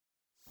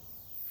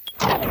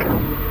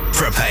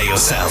Prepare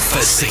yourself for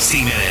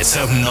 60 minutes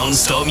of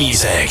non-stop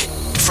music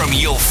from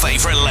your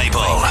favorite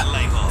label,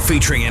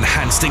 featuring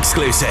enhanced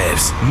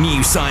exclusives,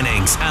 new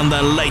signings, and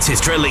the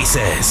latest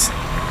releases,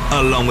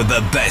 along with the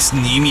best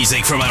new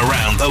music from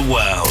around the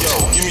world.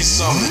 Yo, give me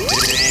something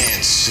to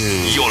dance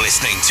to. You're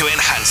listening to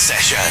Enhanced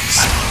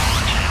Sessions.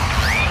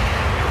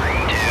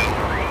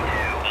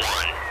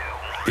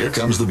 Here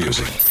comes the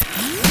music.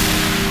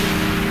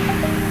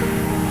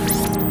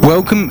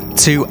 Welcome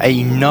to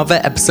another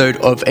episode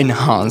of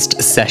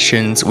Enhanced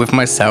Sessions with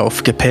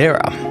myself,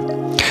 Kapira.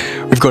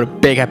 We've got a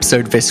big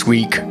episode this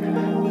week.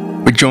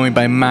 We're joined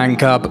by Man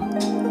Cub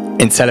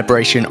in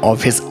celebration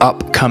of his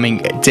upcoming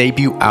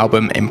debut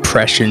album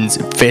Impressions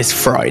this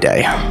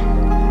Friday.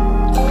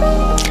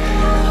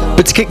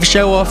 But to kick the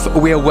show off,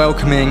 we are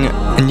welcoming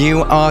a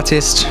new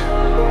artist.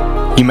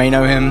 You may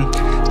know him.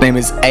 His name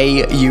is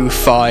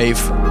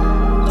AU5.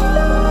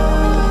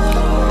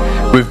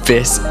 With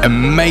this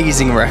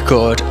amazing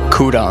record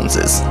called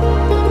Answers.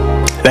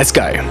 Let's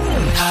go.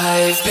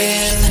 I've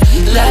been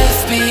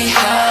left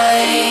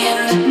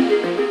behind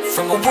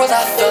from a world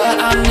I thought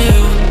I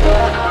knew.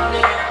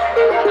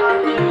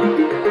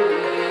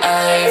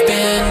 I've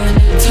been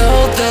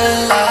told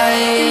the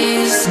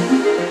lies,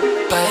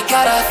 but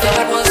God I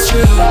thought was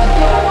true.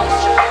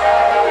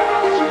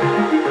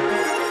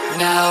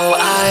 Now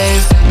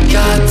I've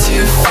got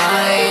to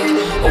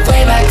find a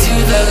way back to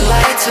the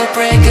light to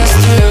break us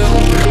through.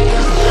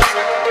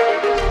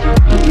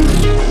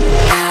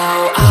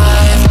 Now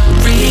I've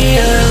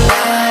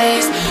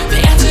realized the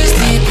answer's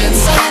deep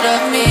inside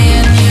of me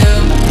and you.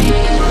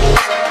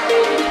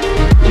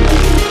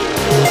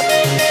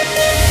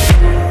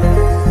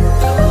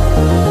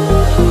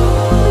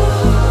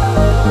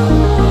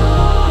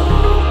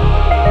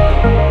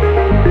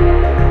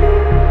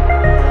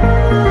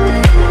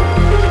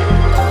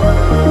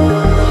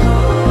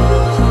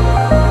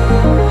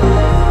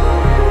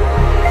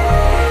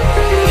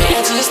 The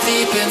answer's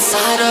deep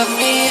inside of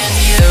me and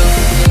you.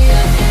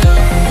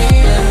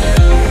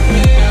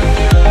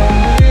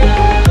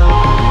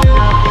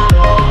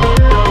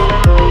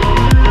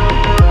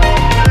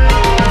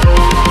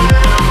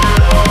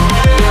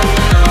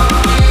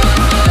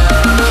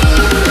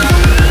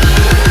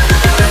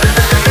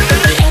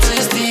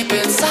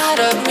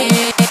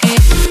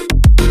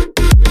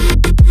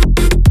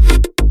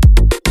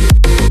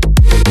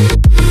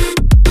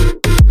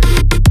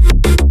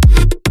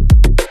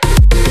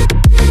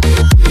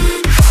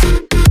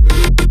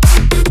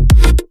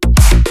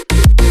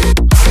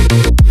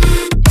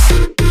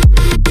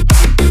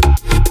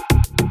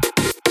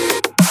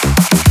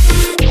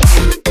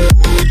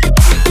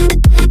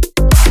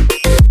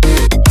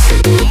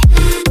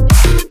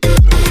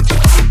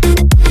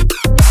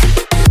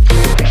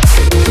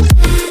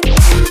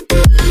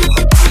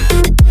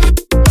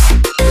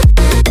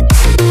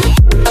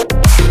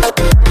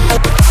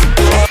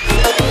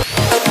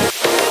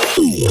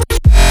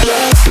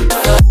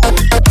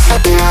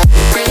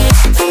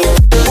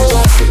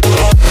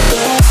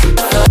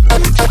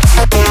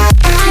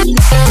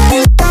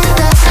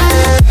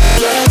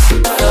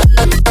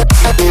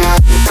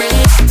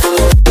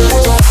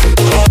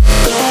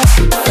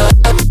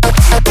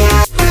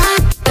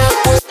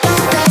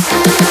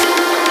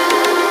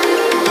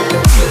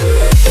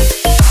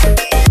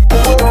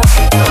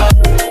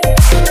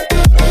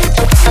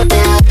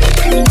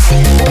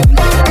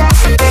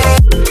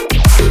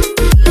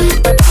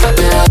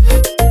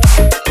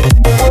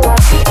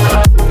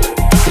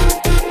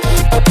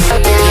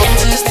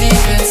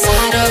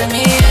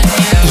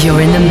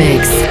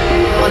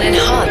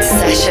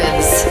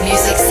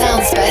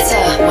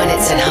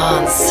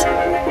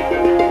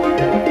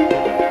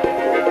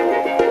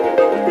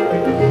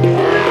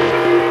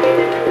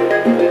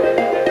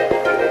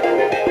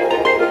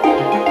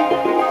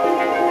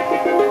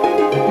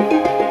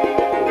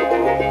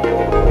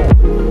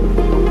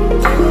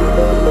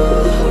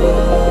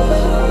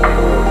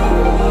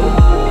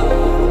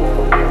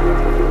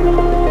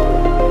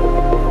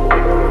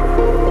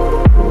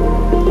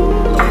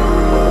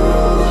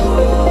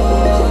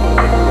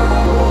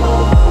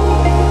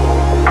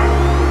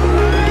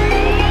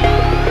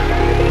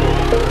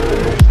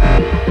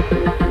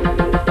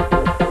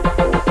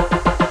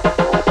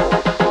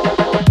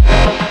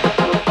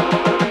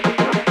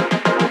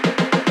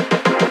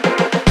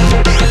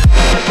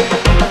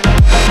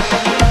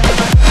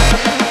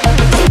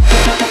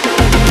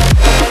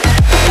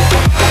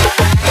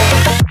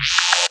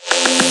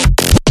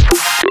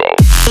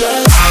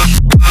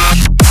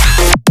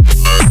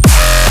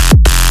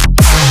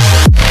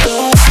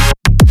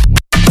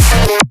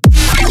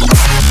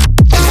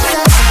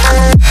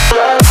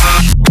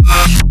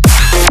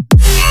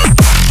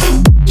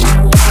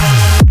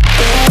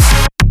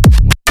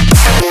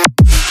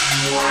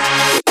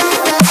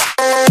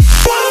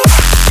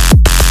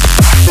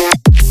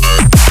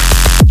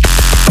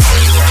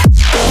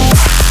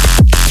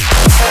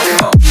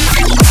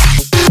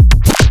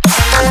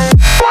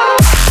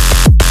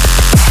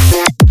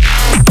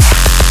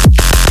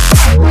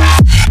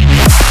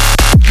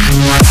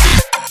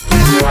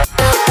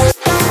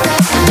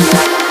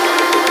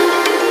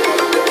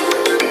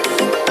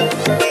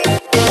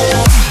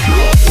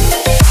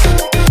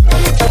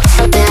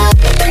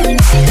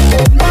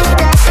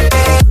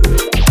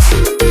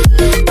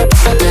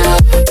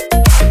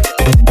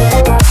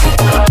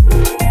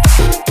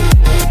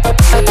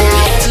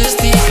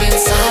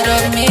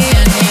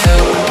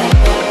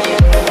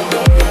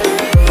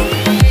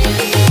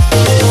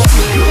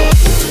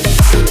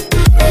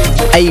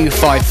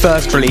 2005,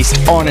 first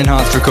released on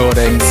Enhanced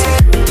Recordings,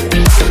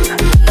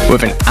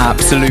 with an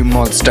absolute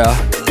monster.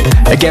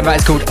 Again, that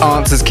is called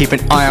Answers. Keep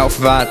an eye out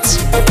for that.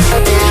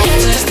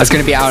 That's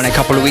going to be out in a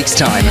couple of weeks'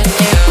 time.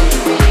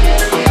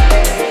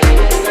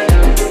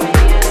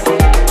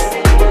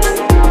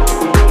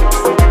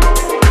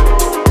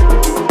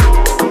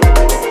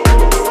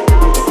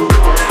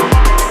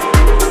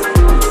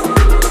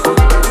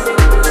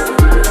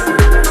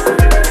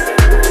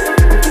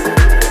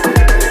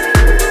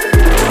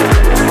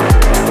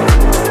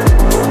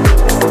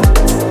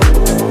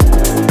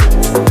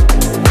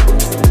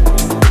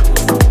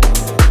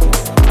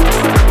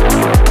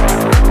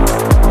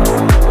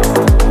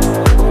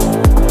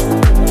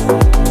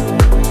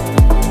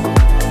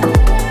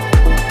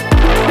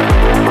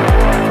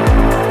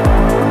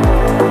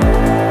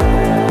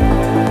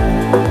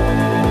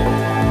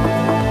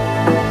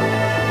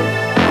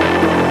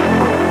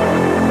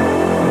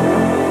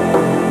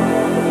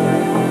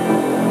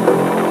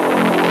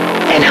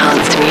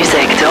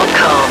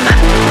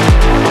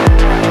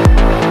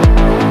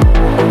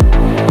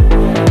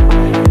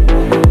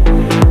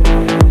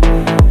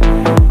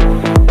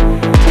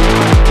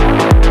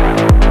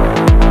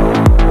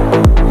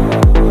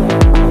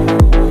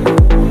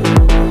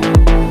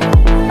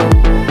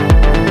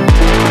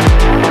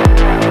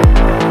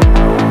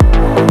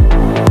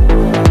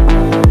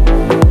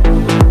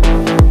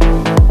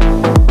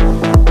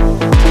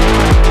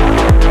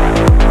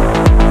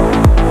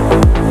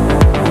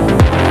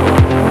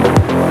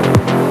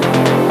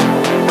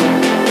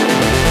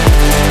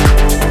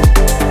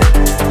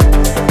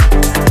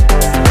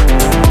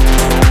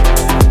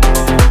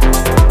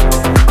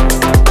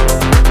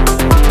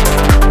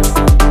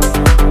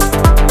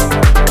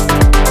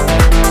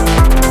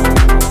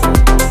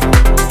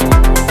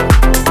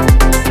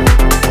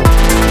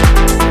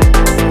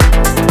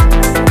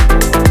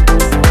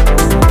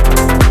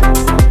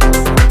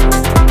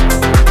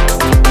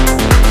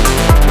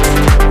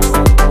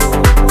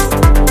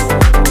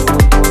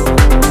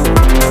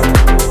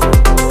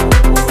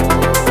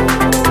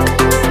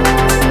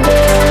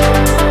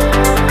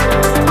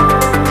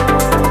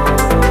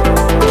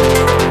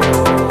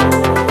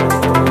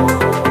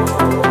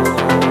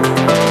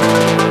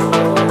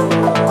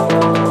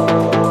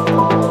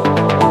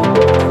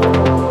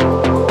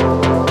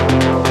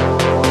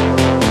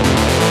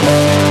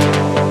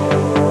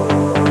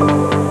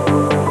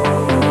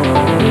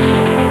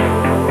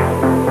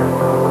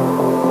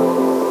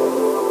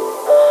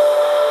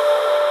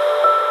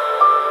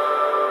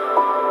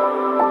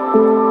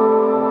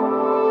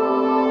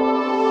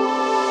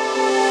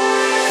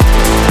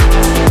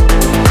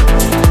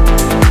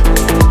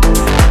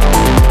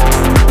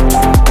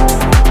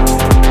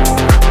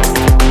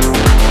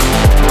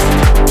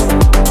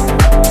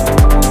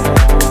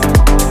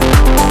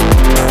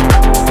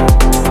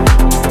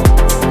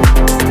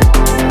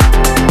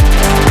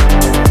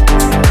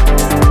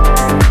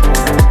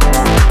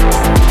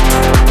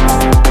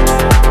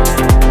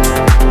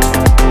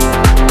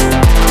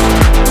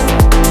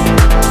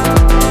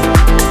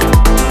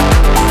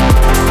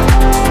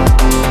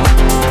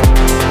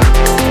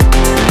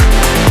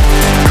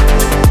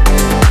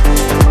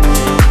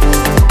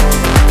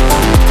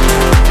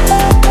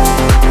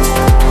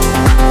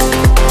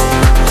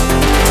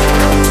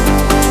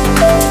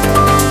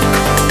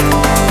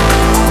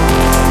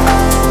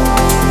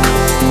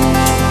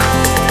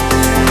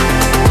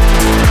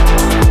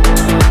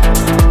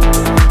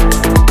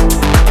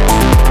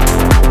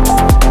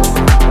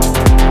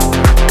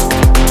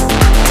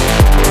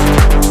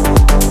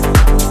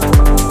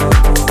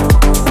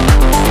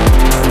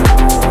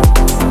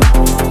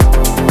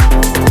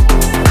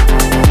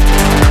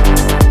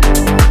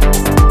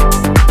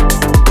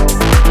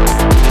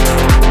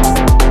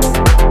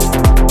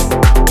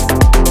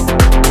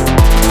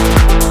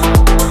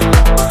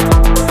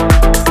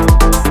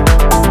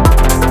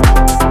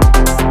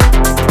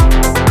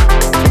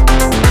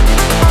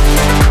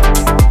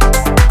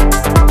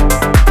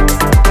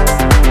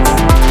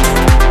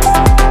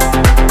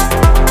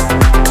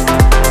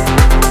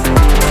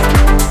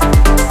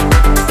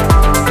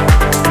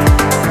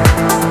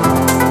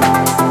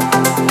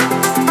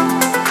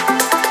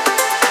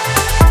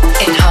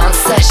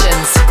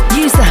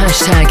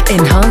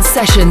 Enhanced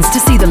Sessions to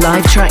see the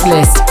live track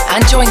list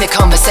and join the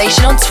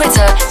conversation on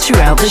Twitter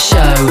throughout the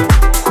show.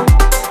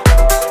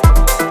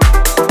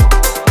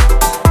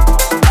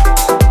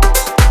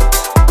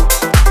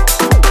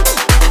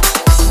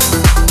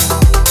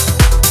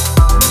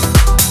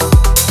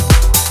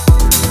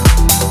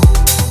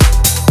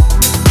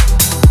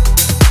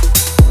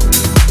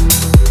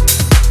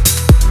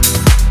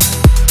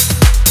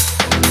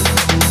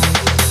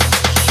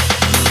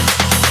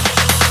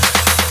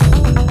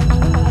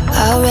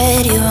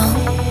 Already wrong.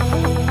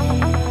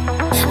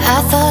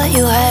 I thought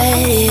you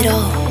had it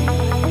all.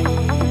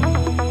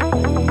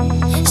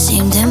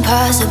 Seemed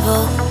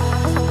impossible,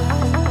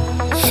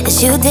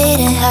 as you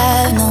didn't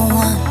have no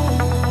one.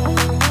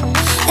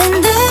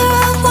 And there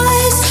I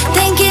was,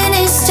 thinking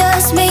it's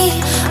just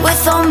me,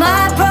 with all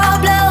my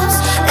problems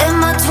and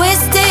my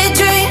twisted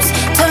dreams.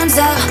 Turns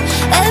out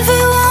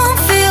everyone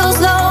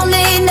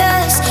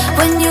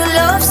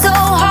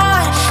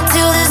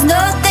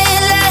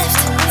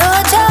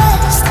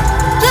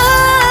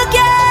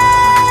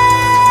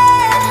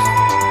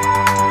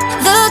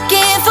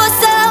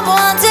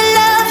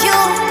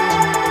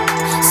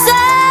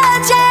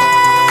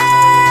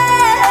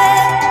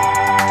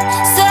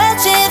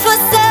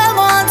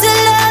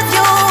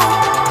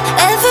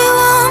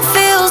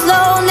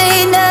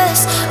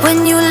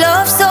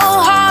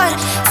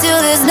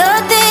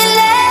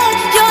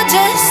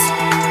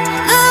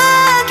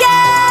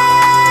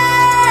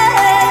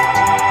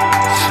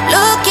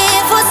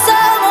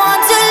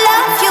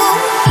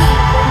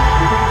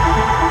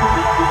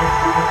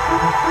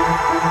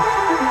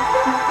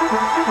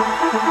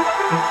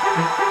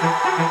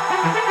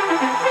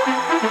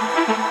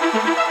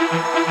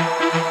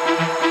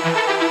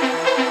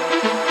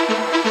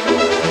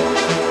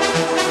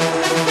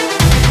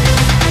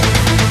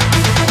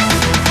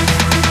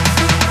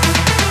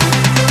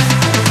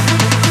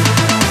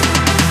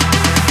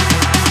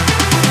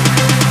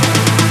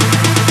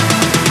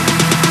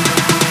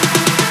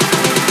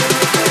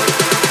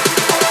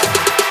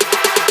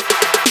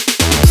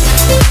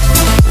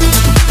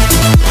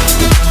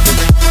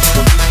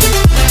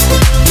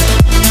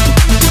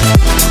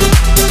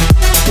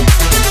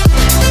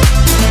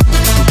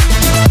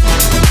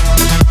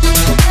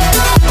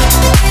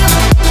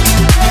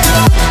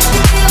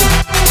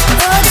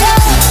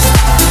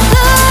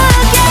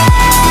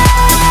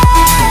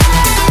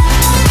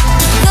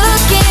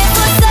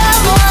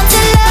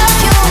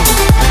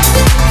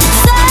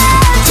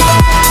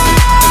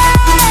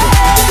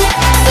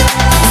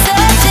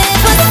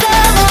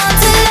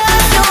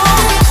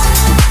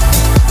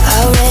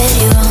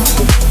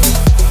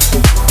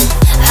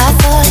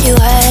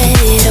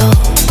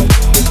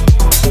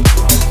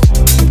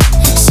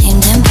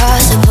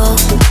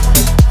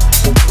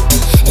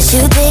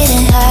you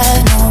didn't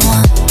have no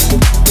one.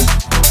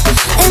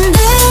 And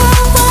there I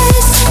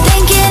was,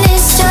 thinking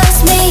it's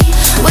just me,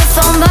 with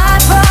all my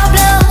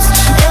problems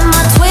and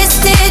my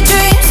twisted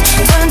dreams.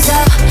 Turns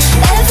out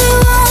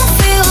everyone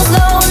feels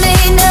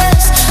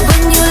loneliness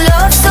when you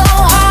love so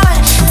hard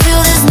till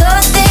there's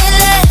nothing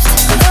left.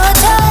 You're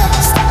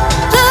just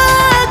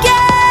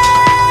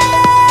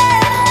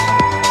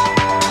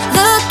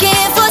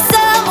looking for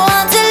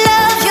someone to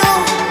love you.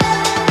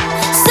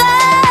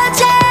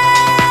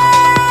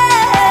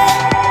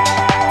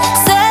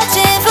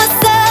 Searching for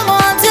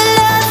someone to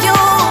love you.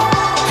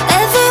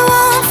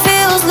 Everyone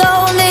feels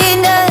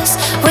loneliness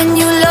when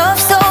you love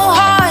so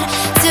hard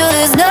till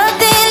there's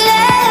nothing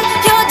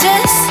left. You're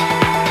just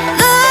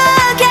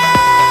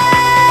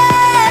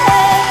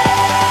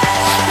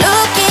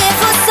looking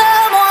for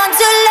someone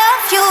to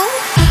love you.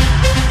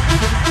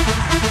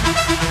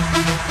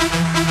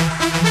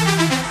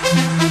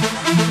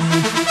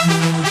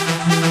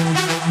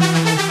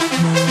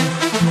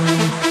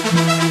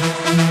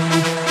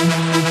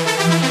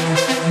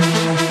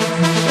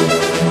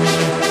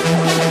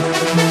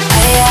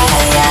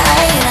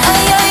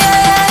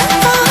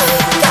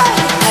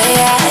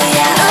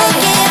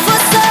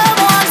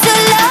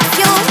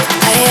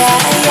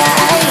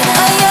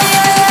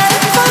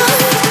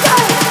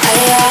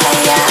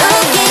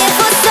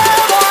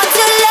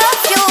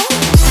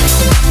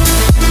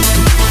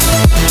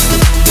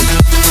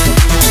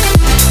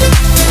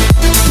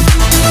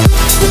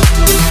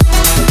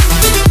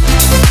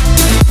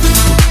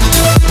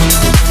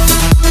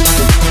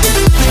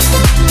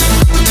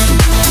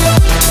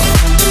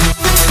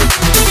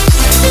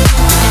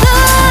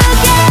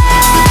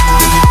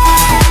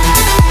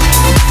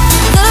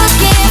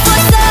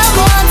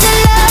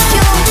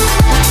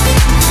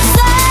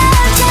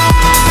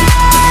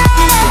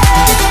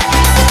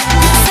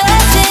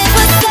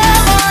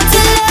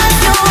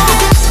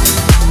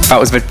 That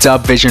was the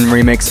Dub Vision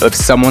remix of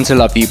Someone to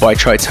Love You by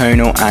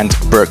Tritonal and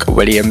Brooke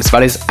Williams.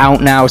 That is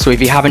out now, so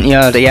if you haven't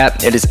heard it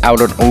yet, it is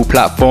out on all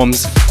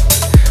platforms.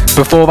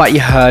 Before that, you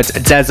heard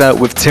Deza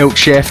with Tilt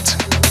Shift,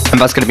 and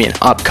that's going to be an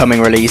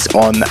upcoming release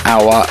on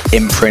our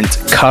imprint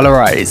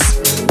Colorize.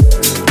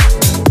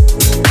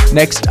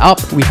 Next up,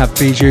 we have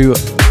Bijou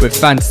with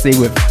Fantasy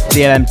with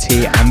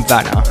DLMT and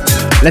Vanna.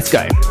 Let's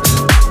go.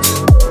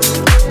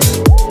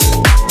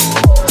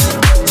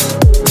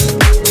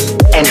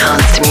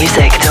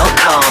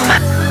 EnhancedMusic.com.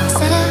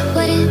 Said I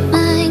wouldn't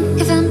mind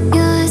if I'm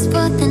yours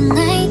for the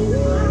night.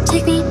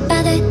 Take me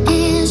by the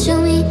hand, show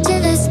me to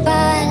the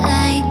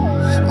spotlight.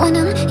 When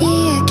I'm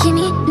here, keep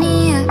me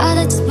near. All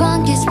that's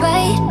wrong is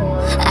right.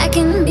 I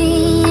can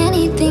be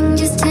anything,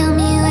 just tell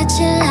me what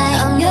you like.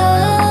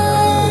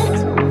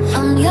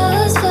 I'm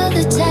yours for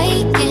the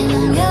taking.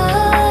 I'm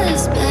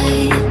yours,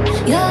 babe.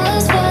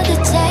 Yours for the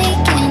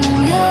taking.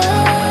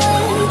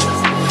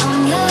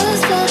 I'm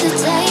yours for the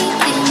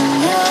taking.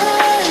 I'm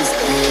yours,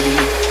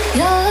 babe.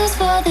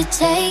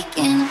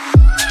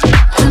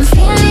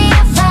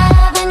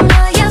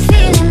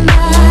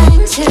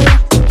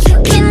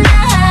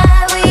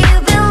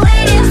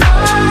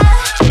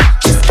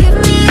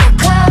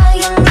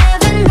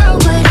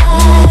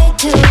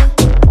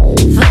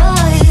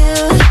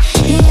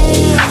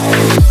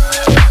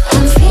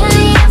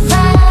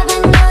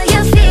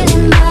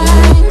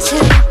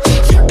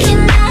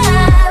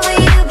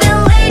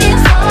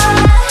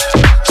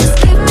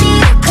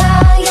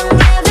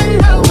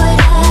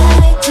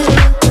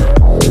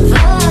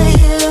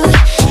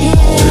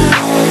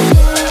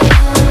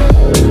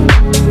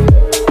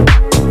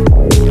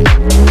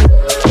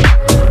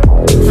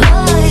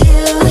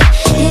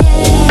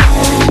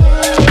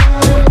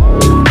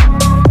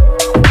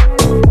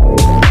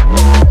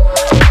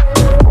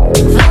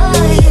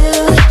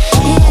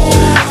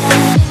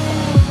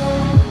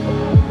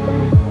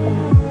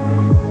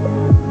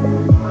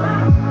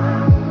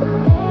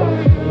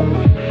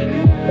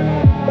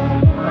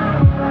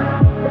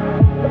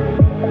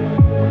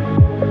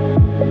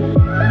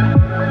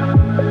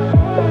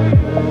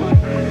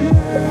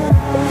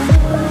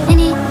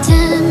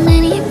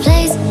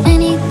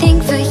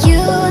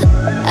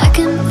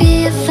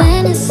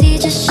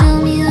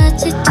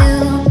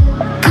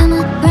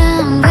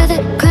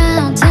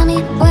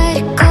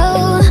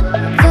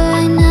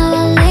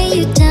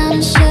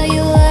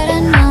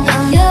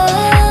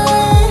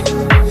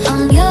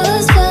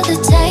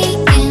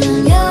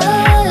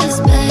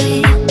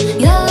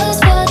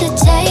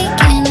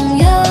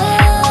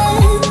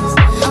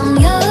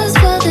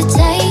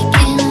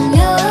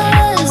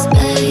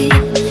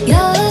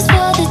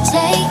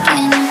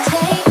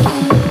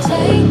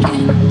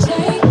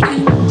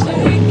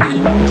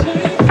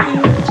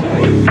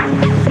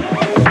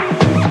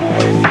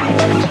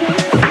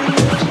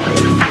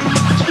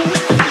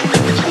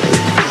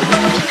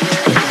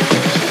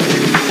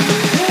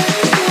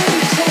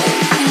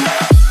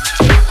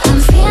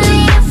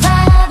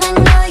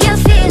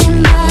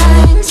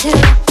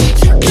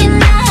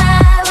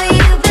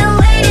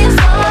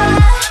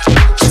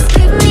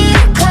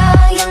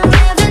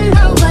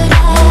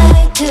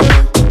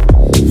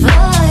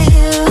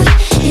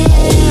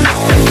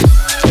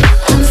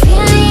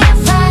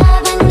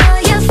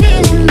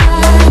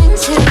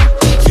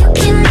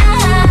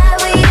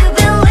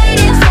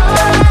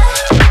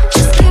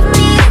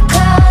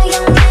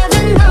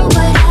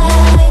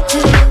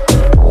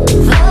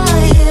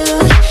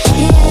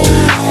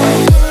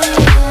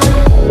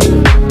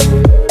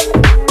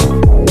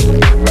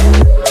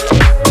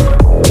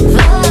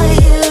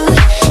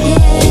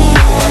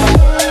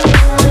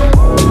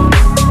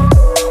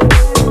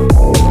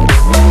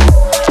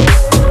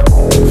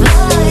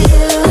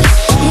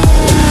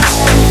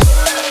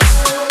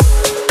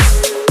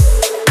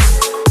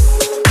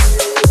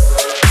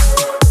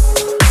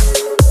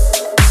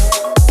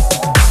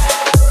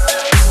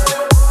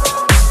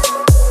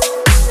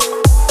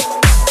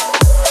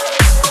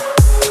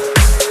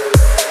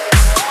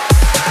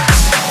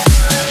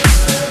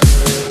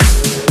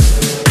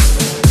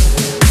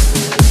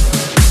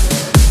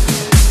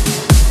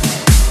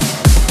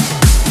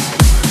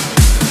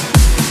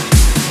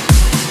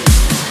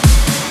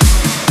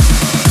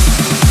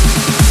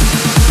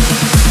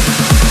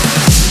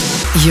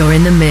 You're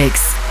in the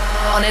mix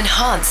on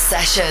Enhanced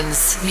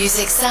Sessions.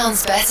 Music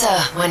sounds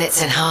better when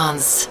it's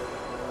enhanced.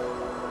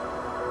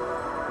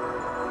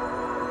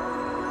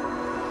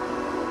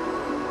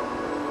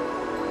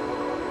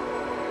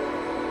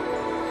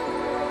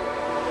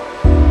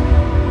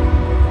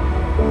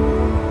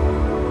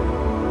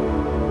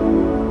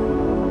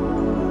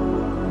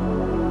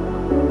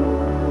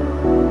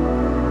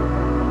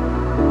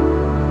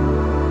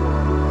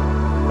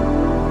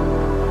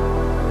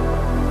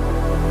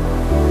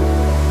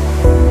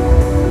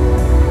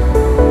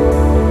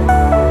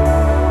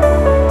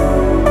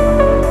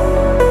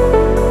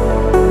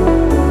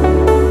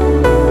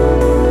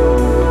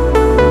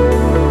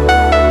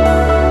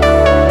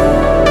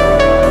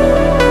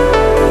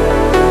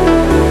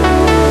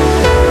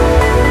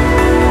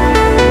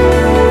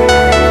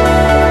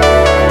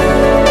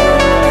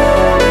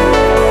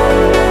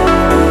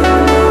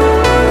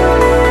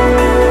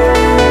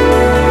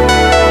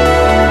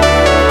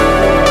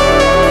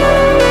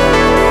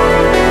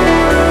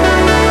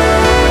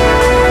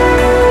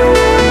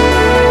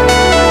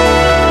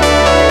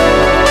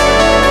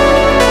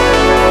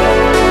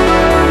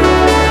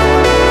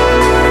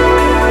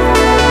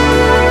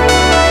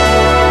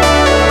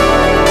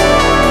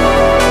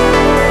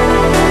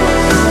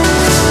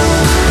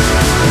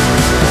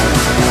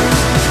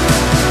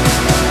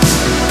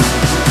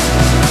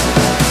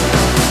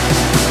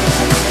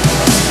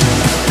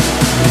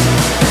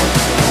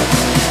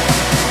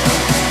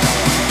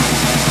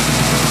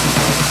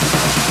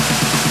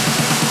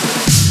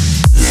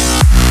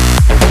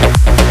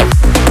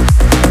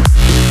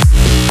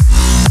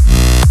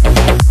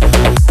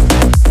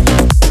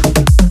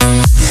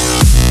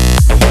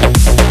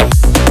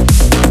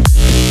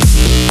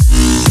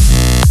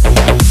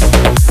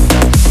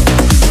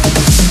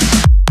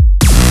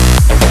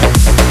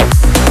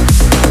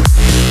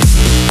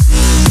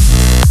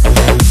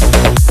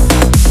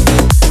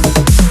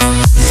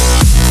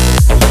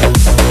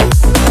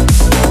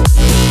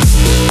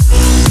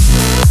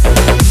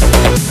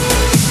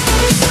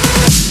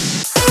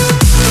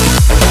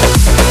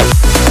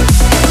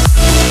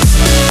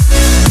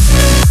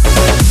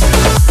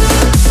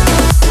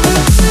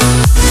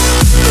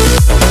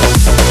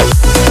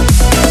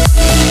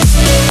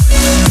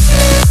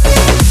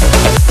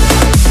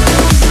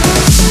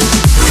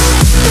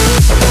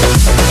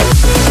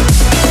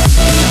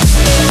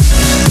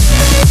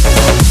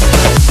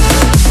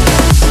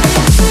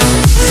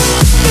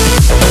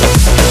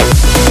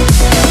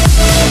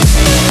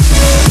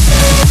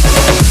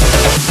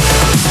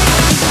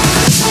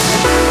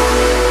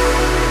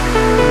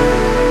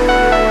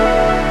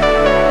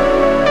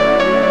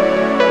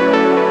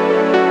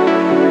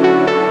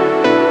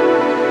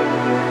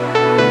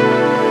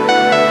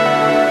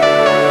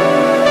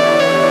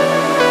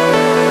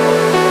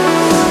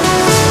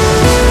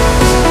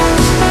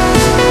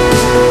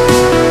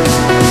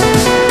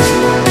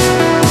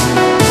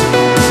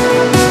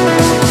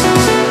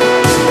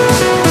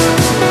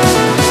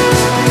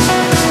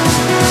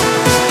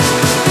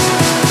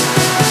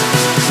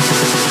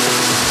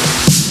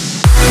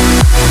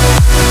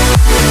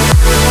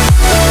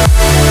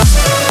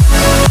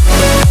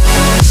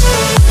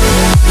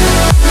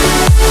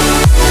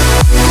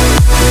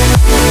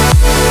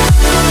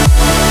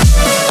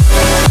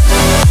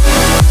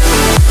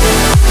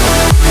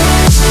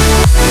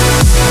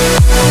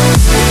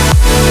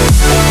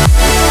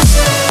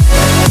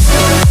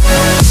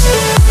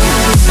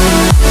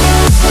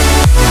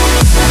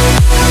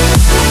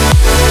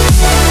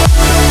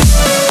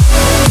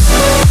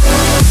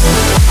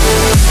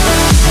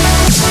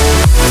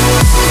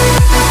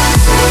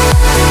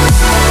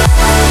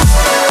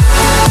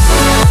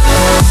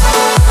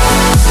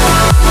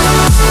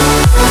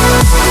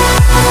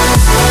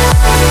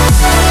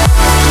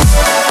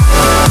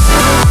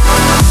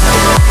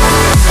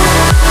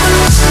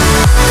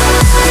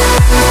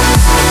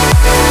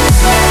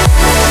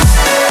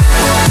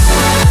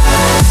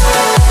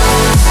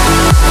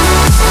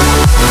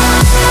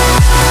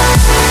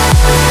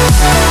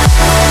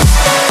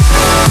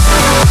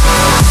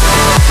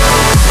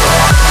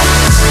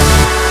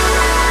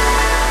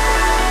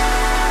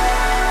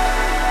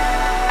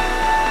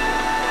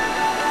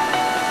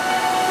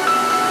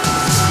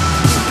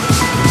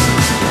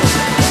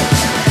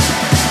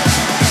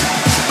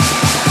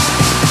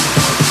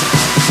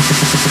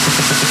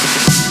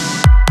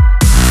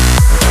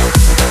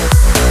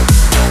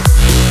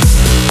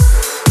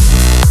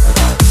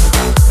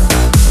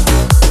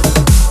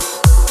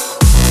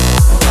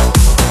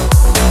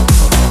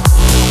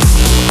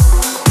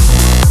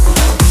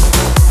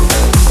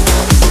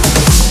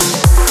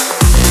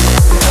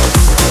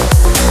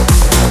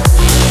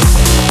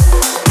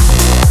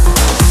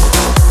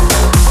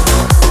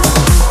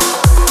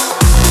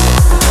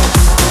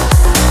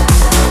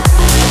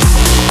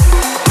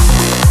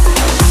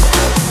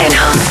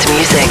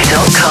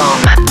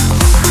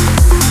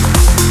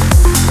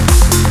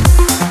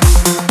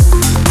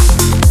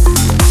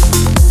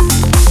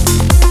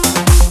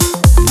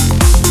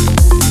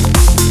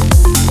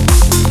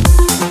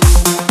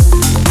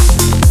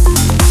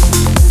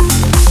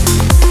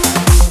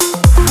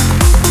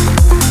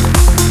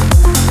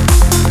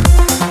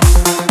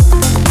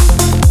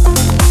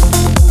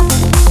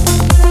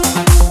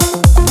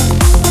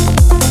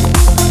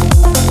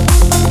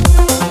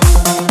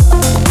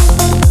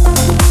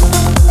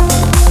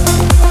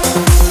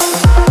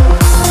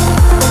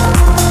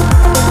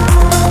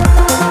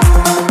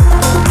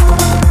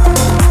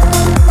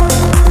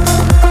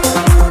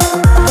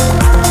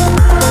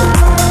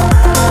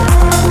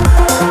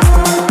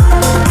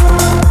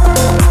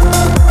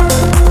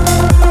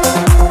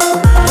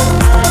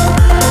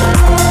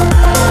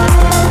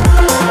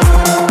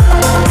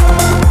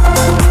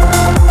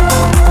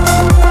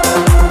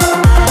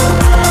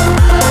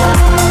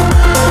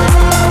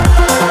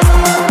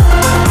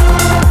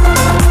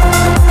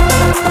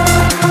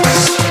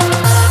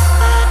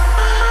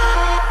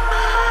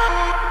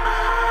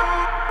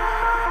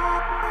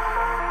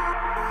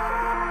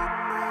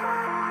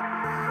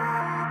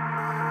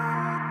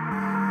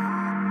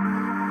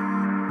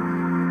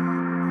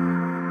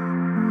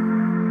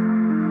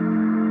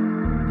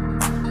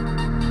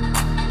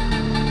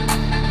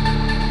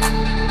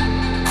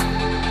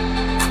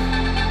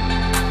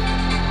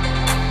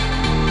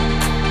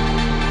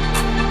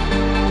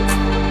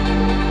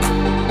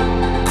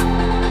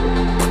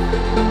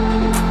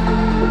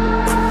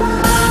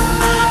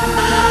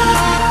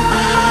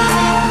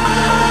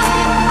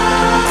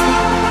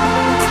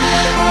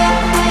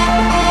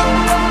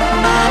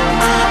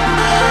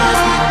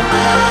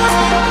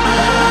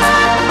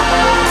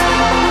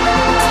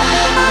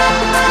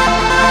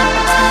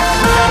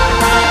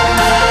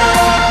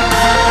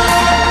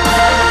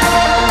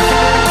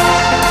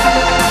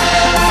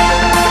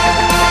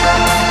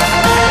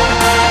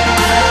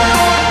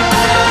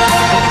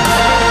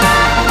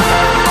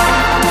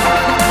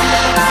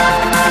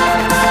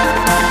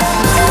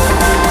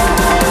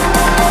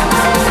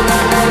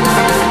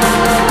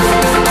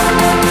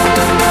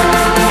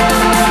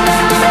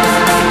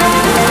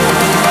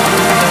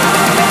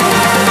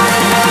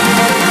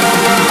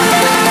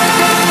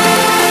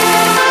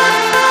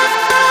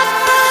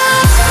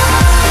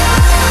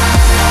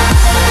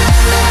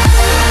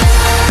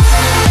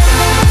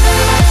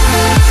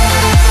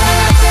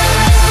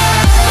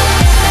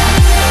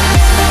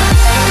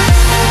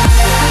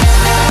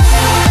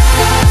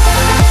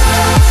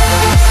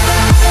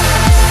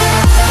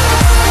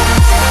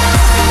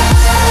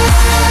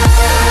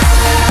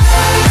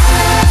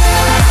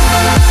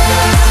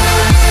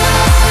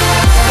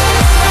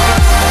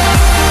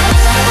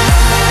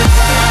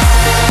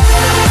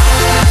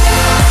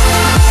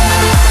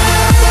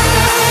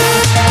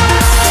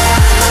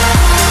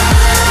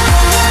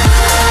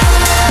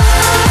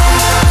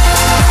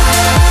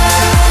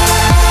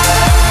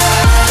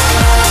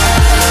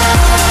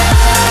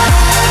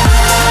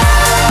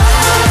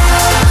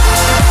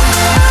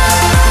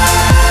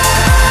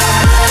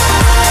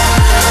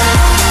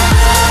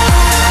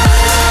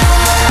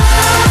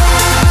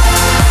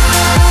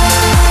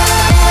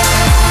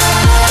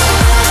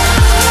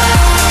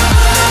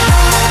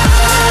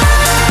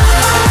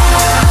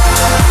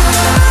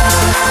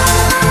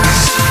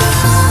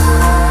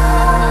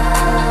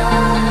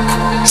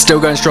 Still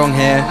going strong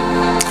here.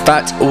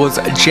 That was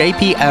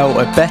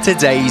JPL of Better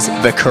Days,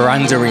 the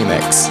Karanda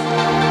remix.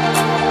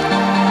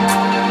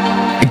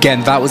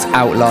 Again, that was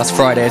out last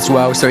Friday as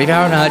well, so if you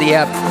haven't heard it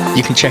yet,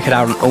 you can check it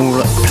out on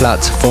all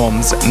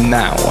platforms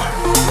now.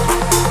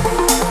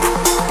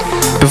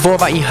 Before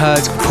that, you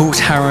heard Paul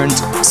Tarrant,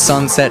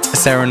 Sunset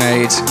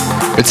Serenade,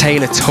 the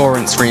Taylor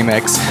Torrance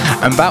remix,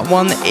 and that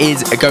one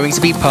is going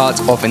to be part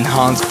of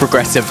Enhanced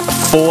Progressive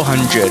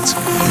 400,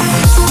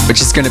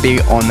 which is going to be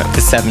on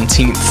the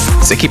 17th,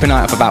 so keep an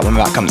eye out for that when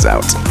that comes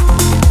out.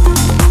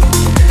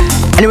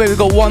 Anyway, we've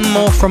got one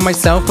more from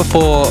myself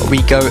before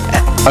we go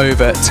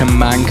over to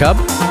Man Cub,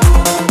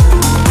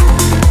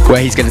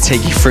 where he's going to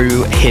take you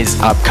through his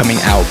upcoming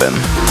album.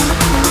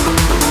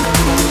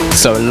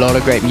 So a lot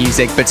of great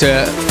music, but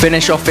to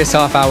finish off this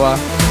half hour,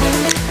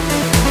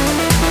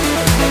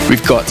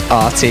 we've got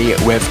Artie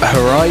with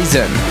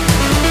Horizon.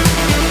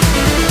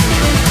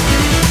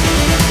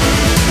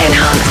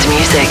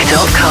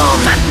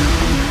 EnhancedMusic.com.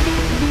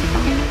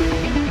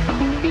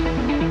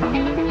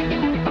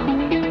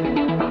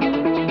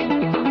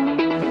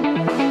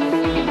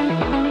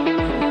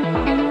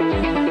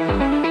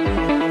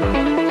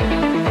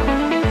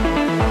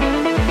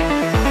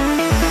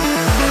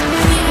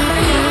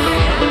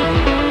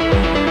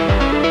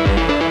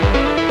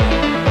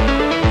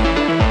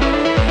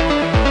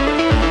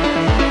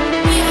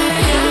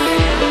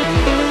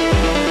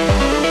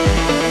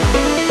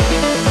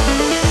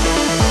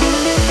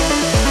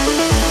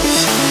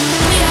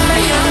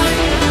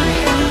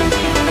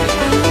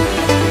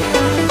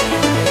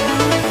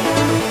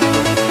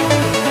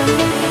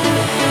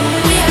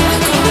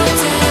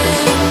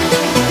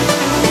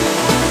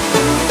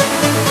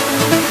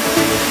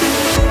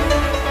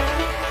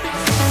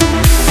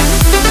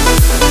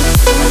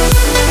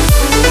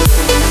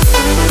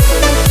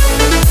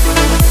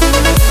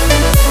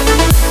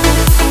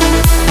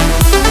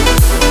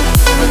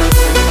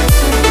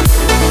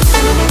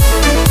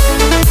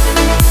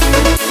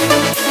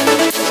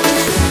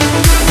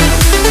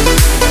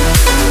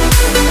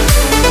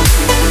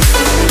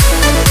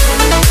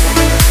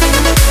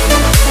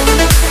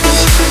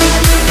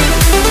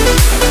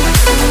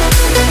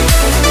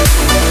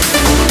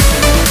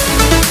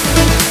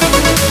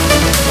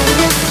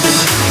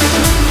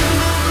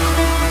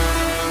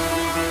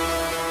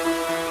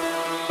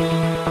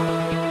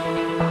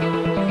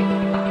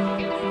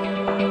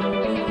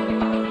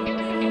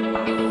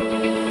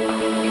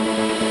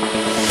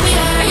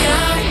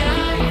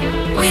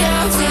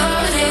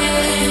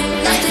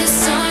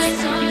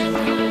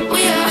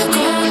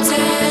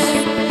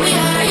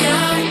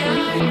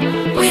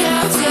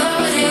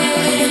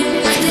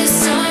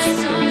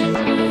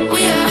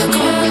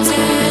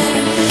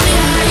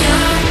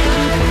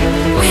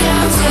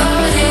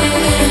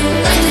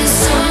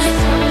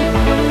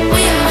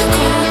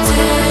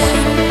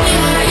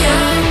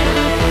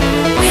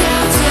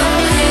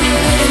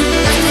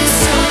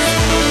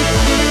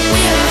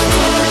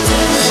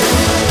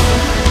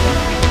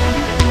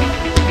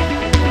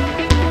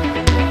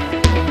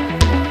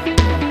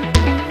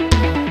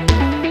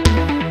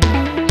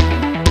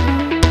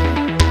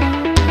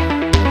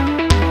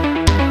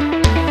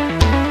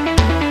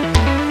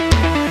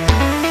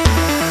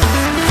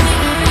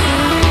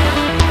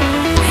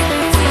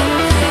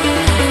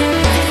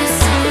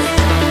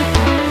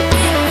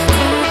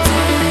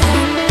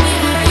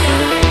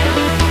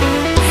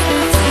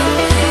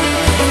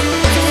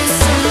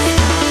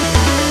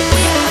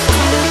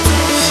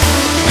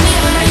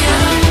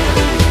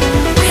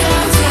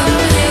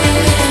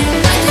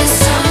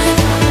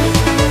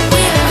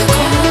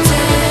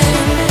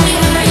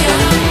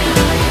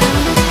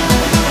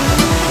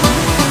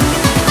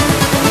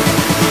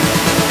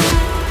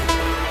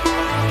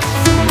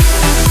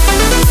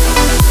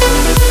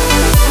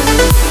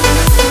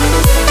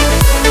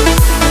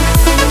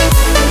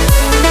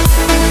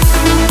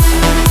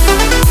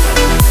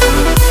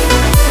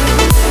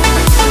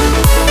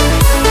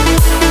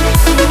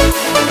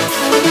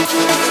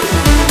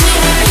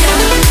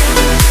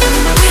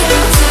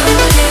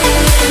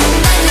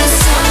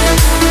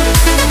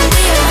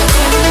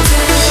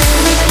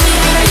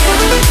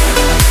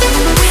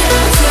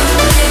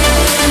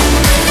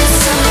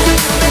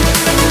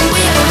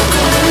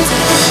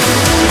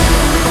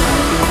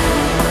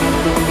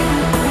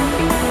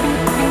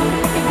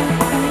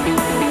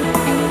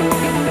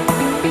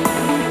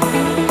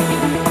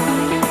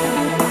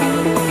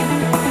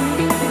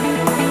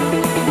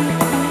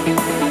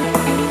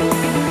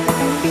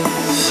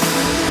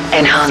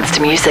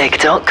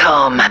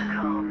 EnhancedMusic.com.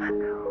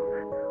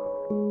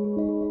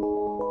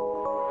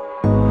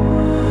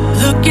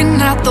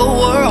 Looking at the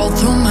world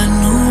through my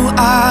new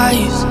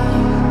eyes,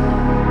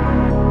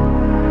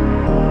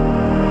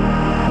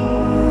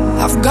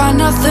 I've got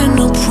nothing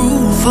to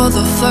prove for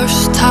the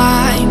first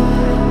time.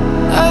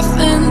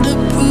 Nothing to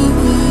prove.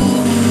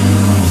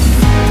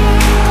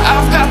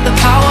 I've got the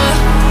power,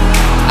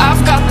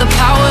 I've got the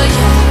power,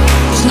 yeah.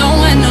 There's no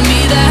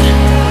enemy that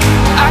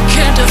I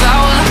can't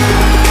devour.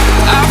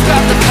 I've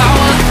got the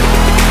power,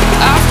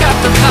 I've got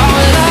the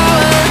power,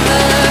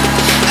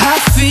 I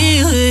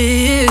feel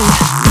it.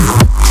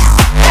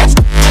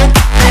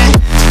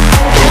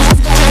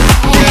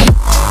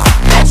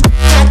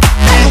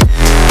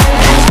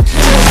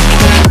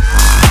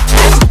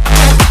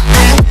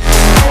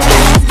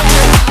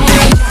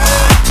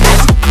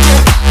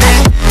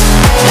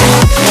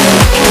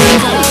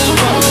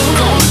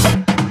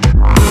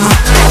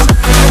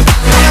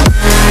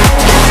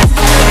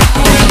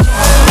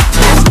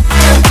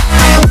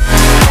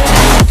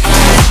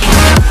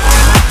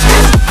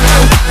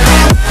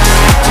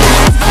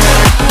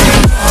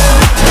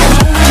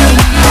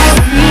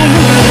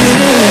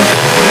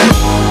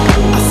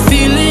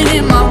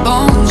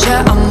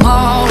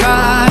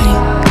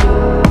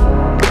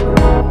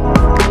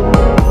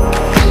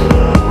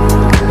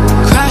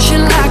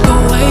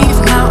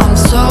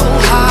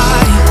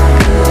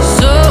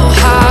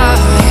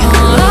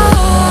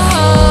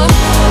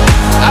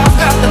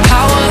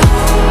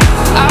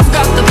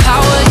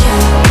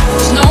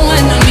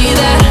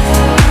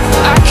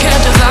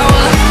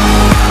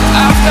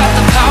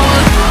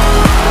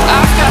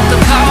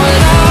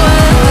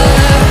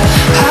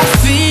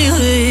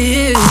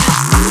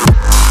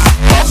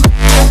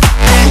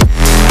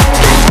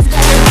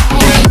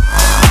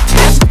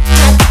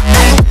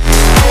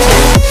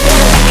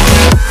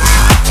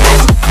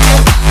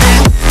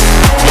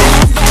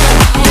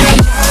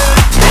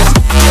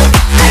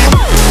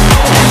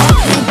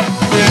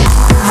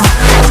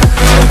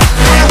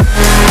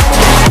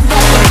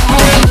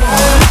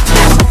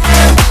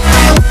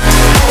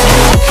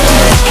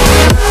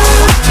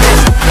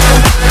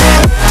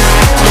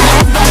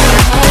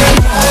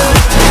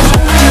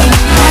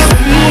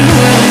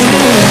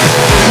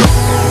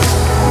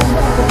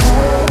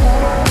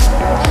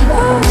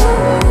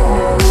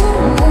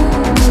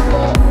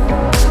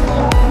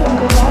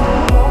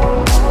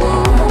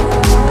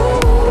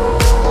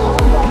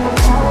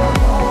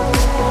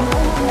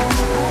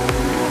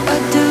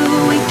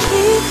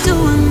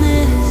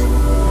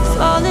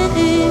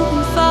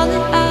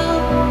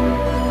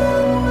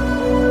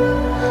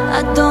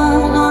 I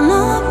don't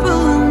wanna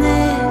ruin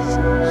this,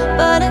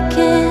 but I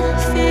can't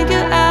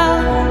figure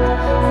out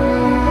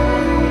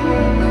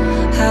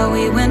how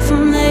we went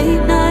from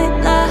late night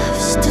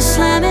laughs to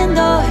slamming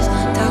doors,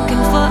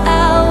 talking for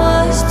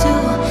hours to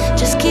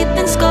just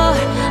keeping score.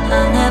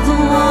 I never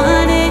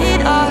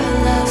wanted our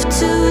love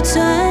to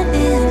turn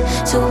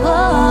into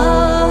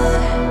war.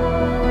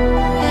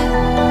 Yeah.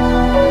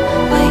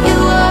 But you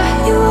are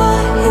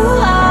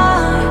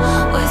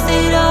worth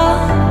it all.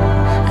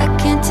 I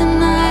can't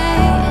deny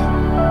it.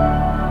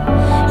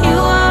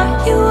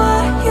 You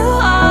are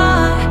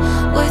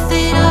worth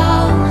it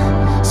all.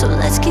 So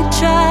let's keep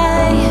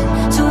trying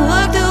to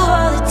work through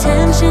all the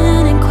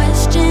tension and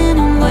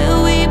questioning where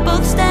we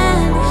both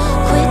stand.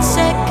 Quit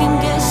second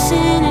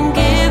guessing and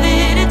give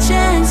it a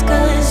chance.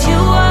 'Cause you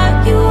are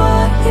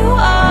worth it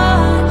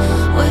all.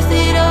 Worth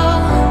it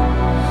all.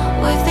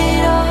 Worth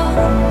it all.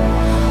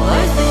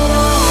 Worth it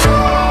all.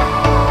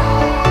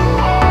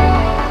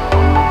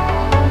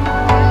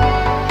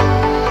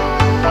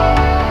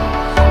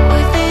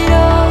 Worth it all. Worth it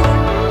all.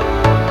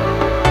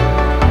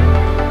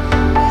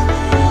 Worth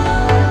it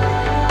all.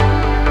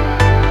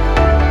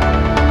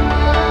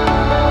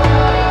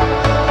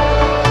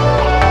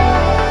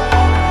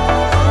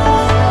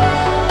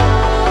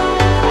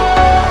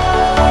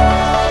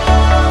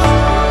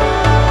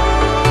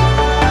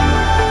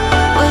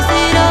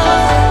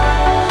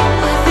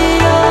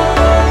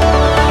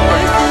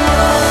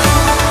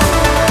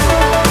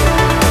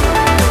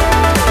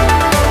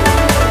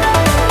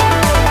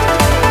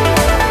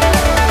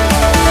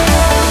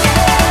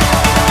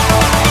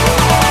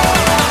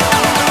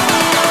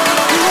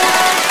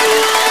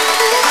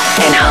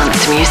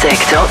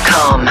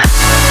 EnhancedMusic.com.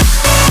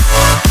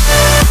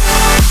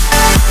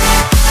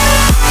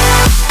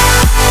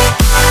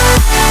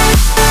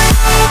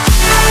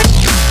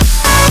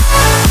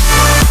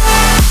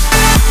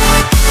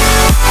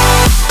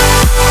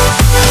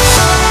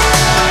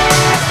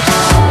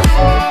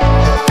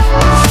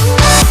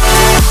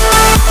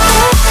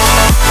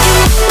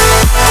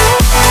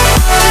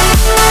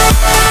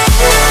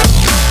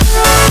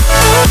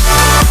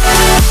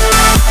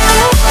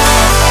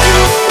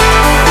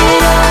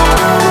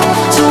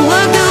 To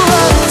work through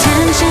all the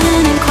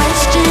tension and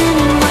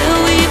questioning where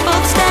we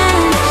both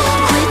stand.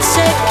 Quit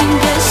second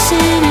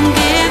guessing and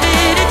give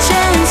it a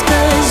chance.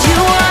 'Cause you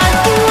are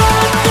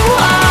worth it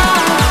all.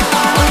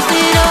 Worth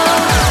it all.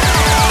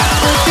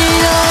 Worth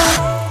it all.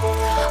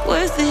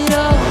 Worth it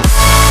all. Worth it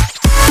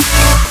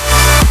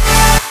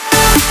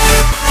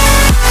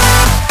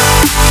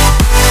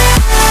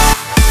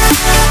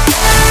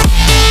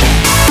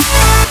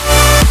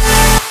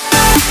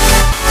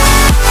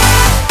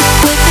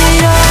all. Worth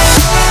it all.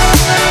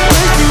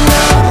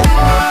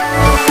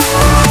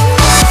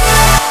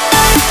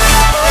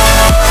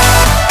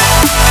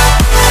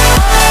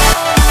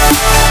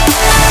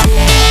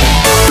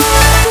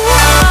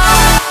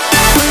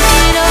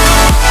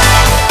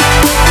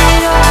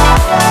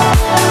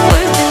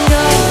 Worth it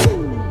all.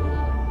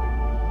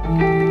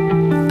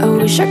 I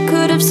wish I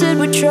could have said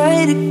we'd try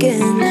it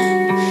again.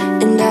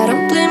 And I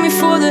don't blame you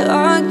for the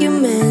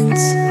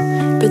arguments,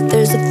 but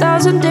there's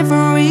 1,000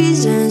 different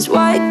reasons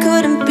why it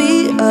couldn't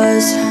be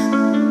us.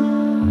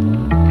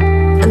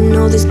 I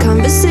know this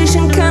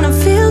conversation kind of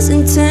feels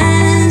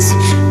intense.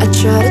 I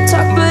try to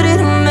talk but it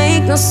don't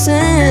make no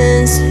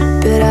sense.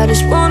 But I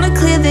just wanna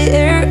clear the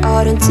air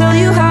out and tell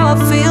you how I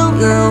feel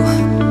now.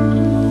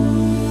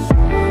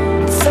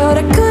 Thought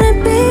I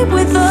couldn't be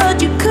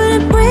without you,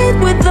 couldn't breathe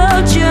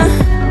without you.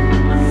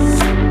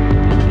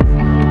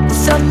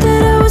 Thought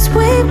that I was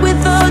weak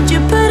without you,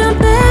 but I'm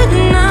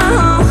better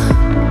now.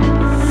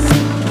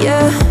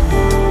 Yeah,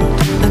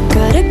 I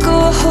gotta go,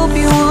 I hope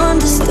you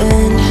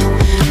understand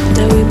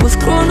that we both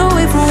grown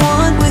away from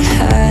what we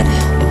had.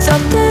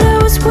 Thought that I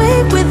was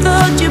weak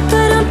without you,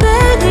 but I'm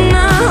better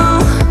now.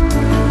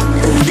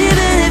 And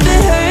even if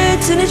it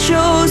hurts and it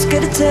shows,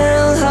 gotta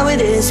tell how it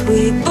is.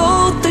 We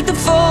both took the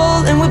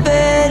fall and we're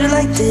better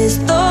like this.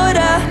 Thought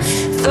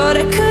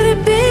I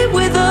couldn't be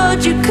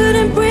without you,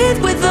 couldn't breathe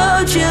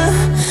without you,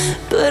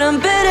 but I'm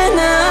better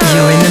now.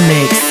 You're in the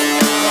mix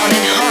on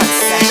Enhanced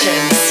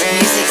Sessions.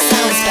 Music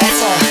sounds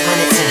better when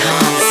it's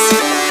enhanced.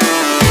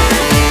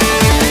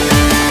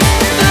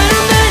 But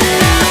I'm better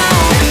now.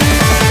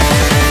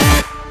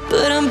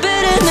 But I'm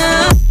better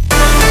now.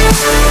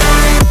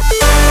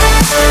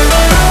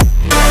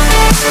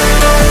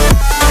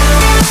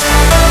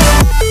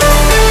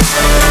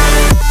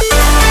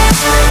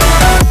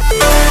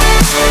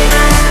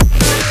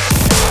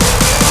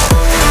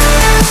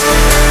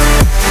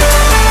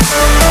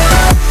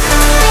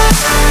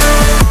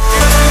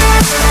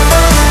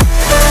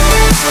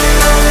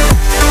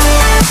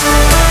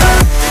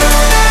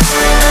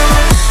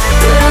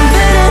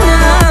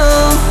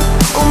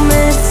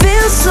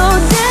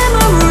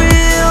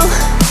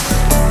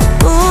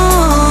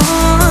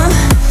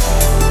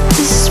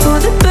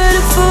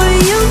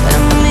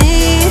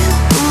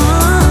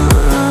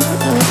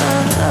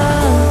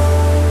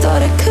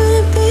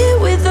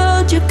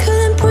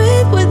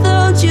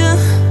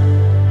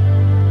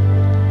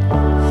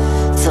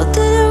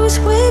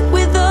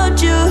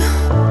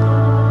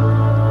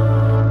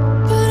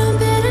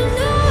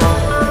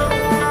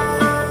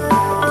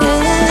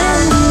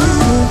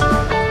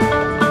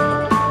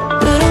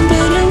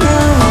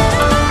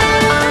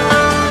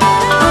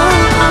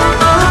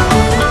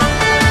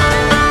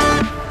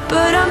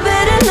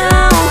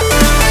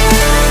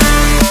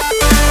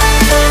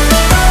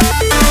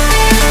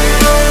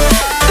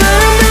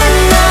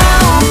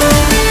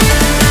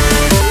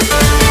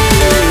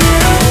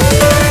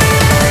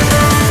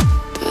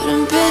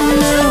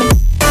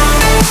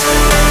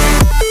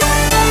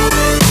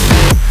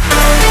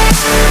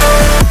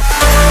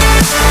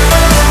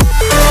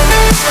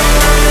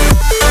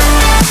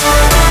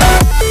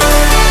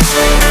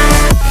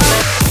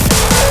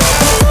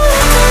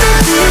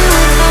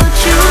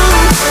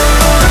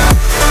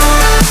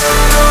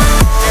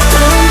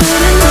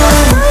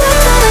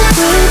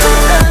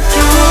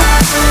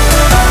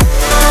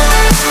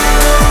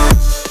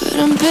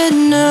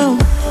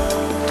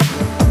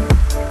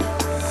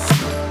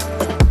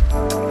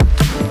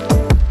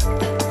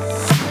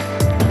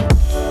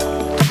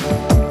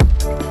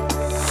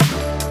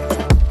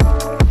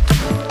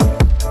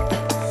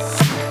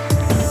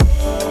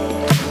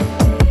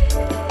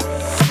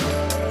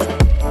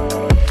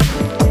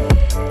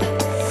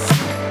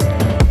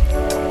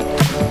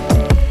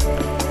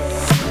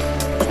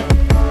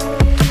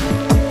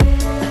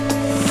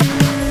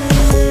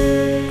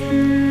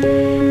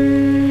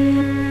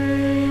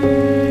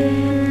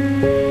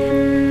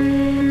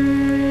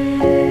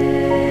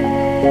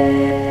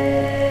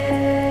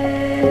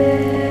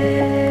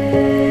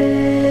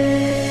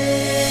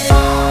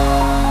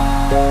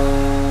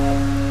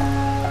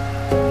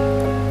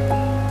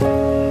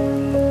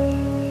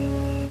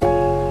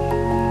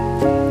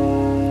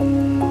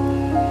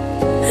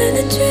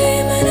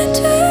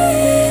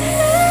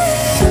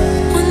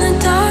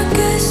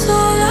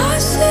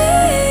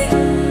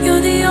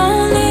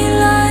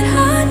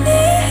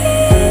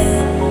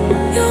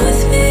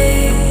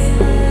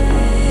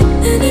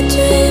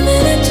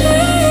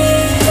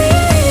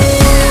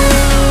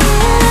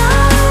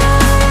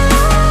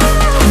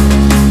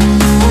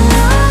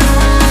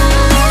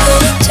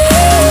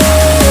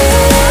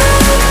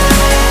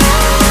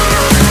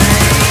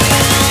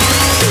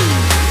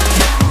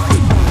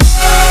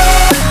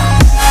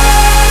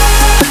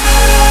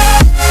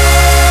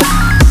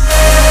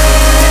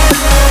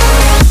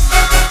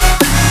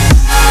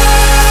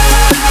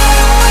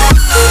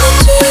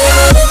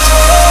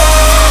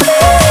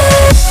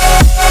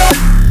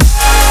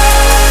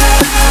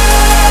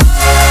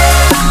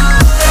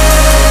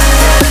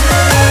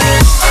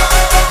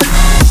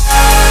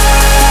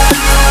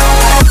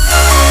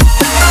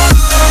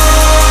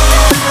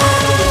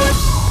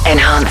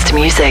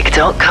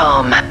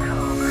 NoStoreMusic.com.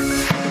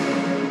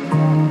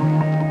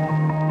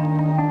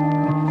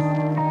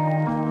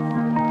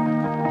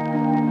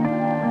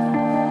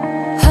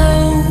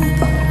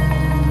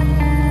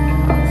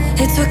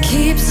 It's what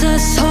keeps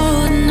us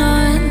holding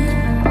on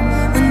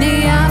when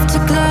the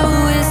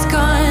afterglow is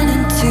gone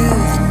into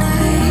the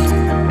night.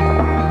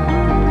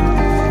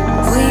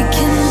 We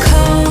can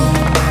cope,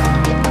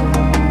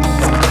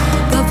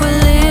 but we're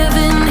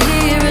living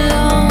here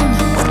alone.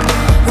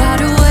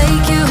 Wide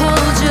awake, you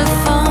hold your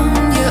phone,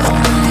 your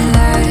only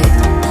light.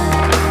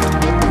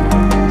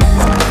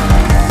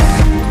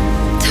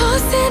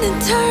 Tossing and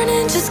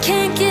turning, just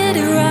can't get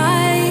it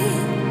right.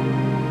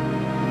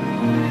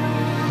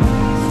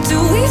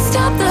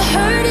 Stop the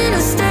hurting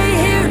or stay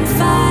here and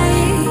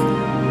fight.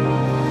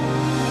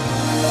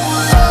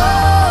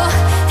 Oh,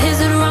 is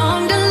it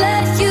wrong to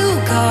let you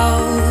go?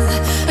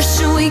 Or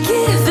should we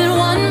give it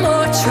one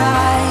more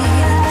try?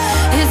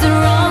 Is it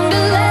wrong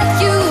to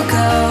let you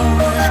go?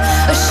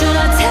 Or should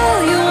I tell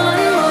you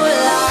one more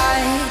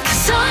lie?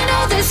 'Cause I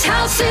know this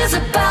house is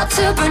about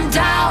to burn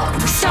down.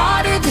 We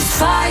started this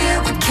fire,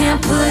 we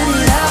can't put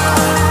it out.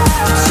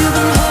 But you've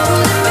been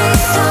holding me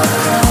so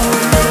close.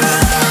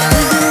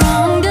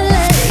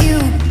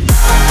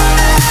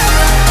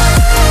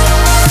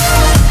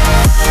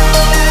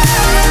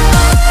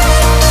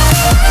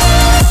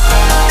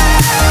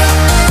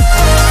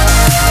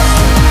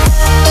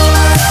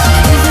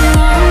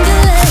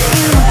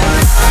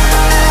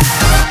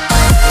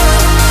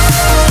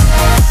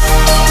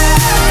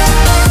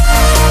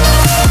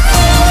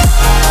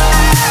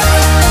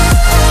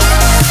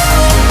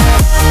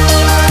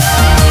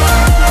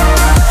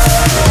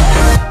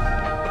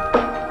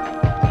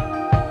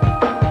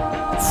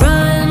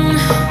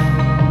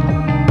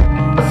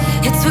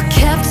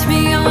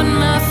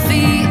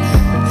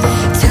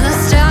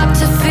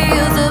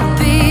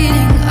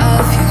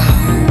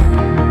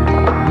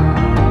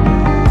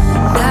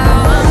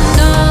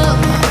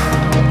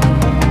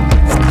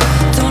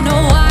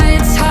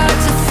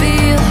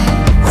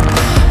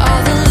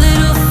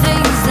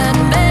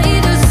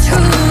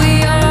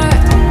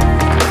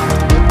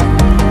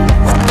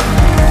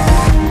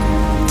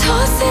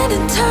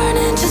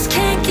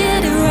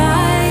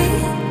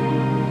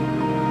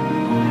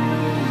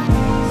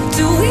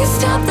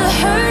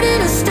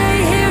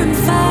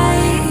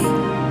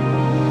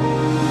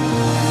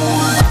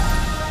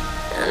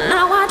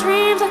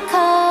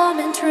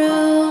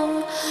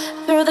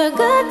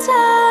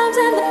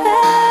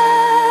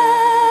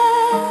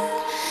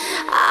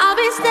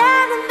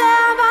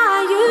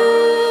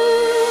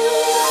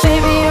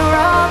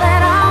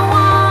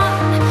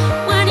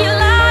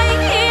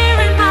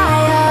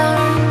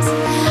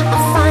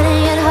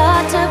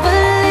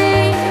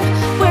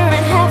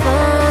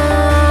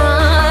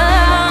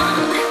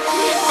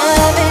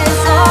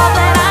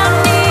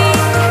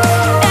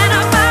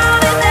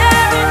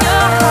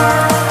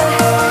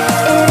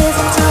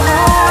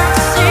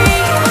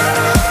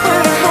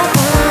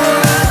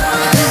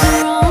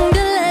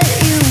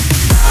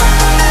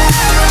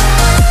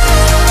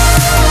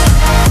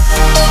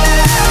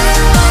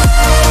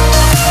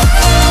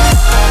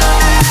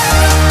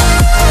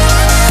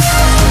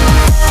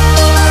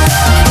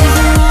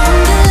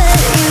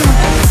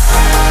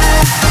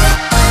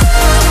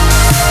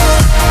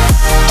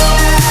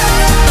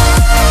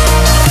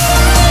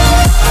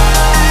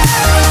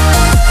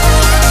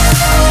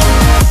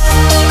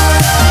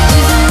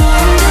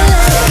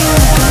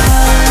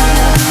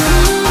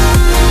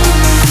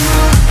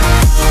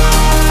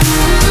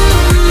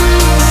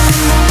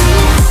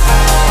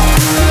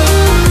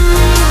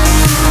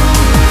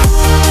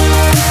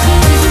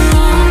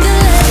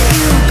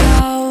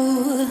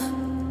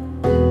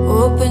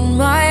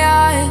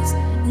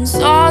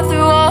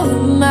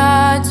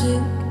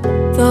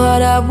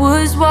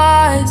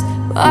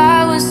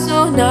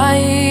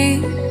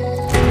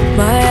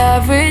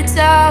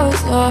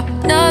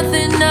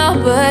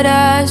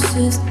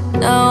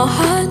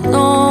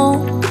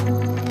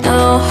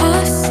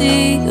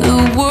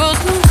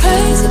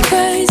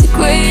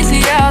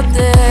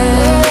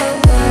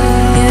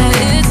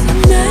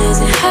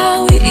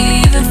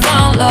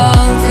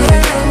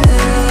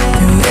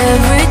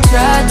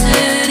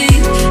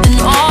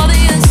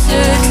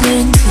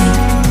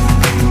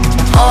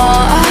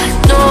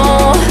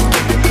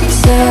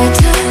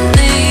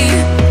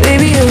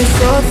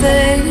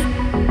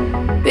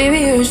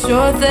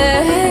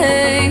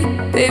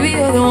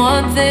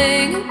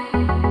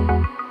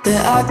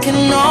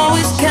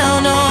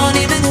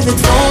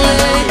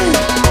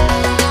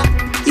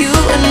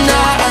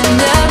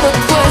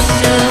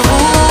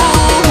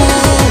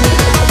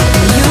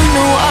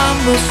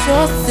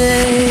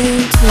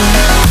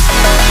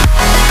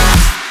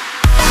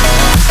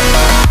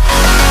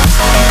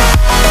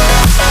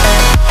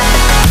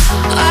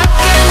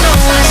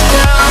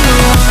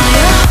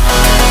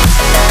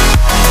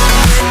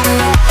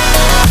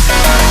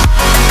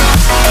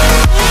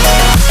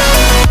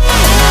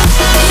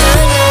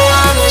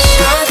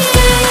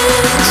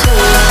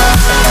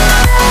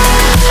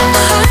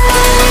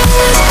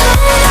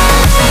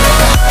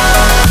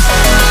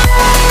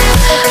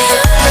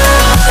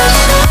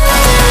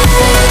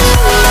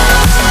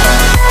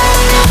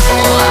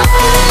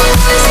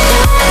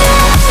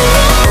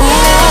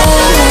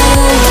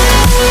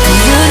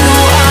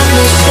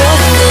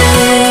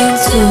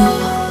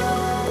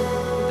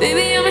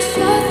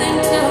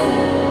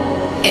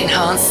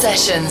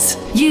 Sessions.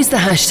 Use the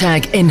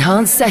hashtag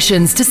Enhanced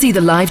Sessions to see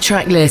the live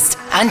track list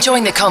and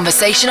join the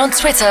conversation on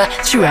Twitter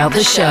throughout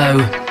the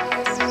show.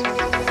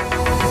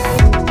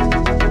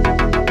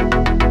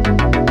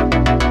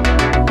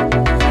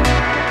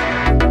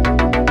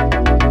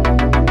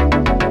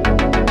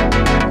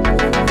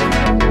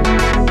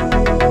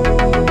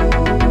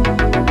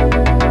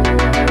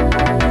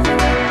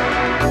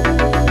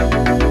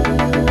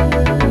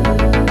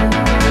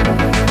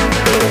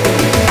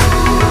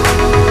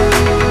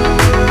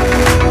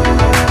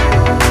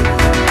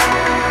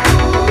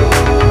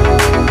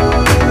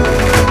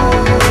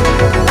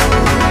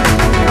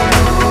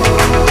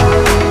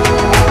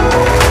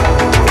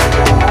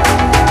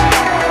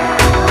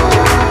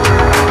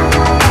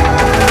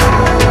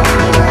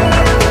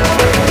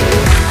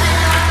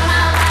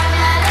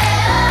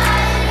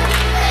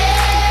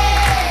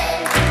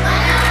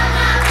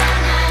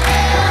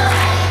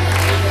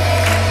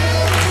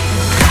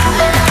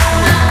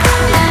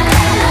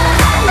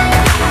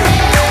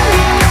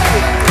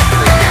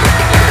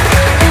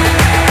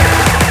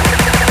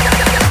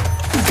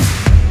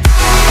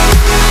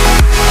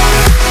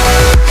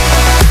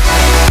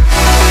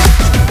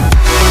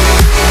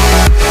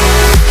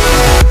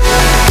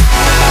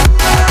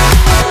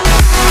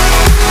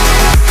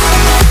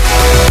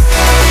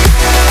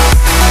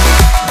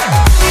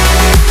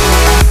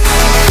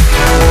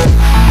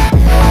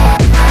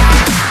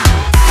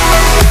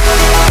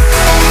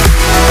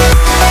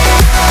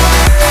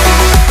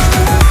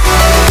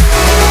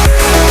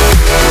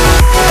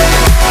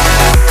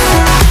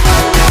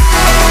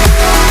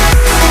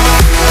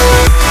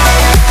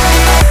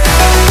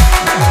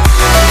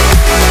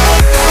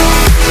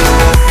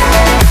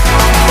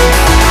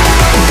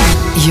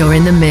 You're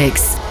in the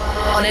mix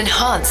on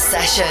Enhanced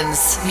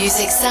Sessions.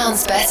 Music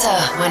sounds better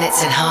when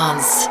it's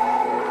enhanced.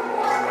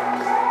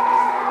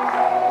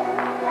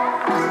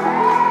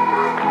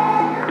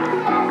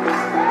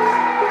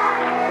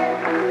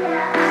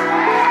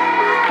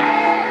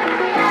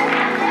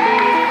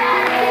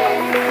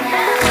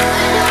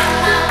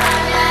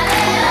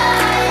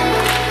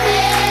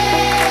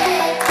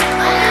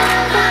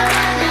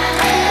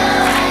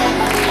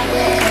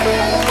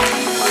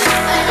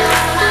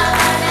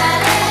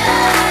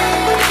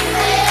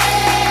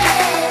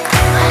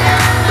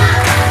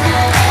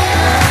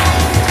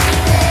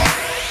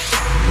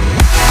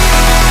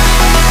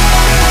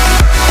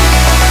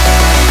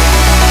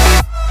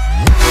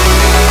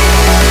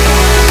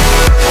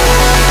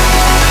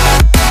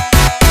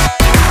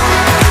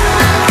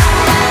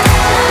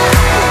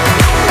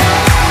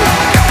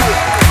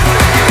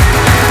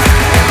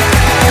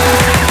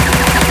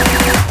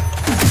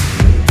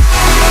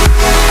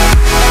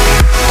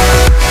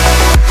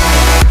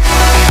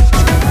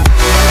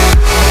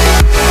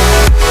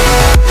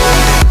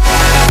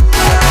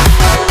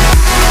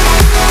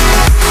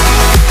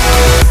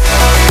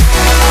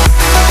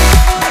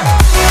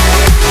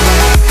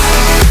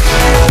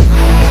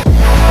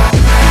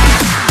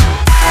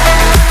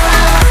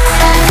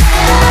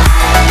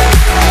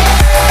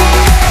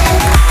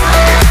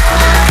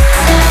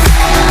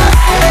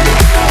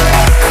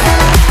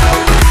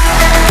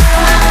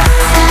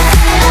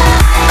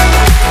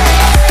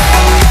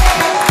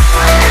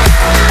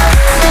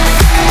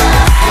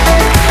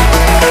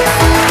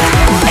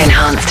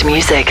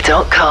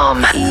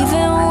 Music.com.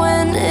 Even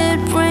when it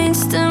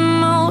rains the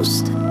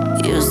most,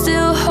 you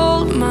still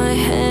hold my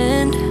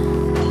hand.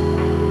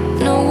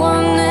 No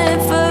one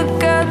ever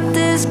got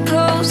this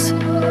close,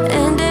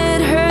 and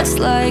it hurts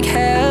like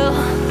hell.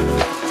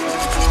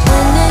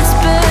 When it's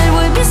bad,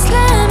 we'll be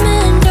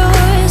slamming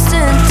doors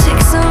and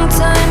take some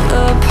time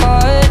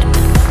apart.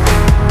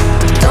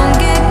 Don't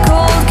get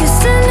cold,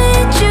 'cause I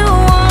need you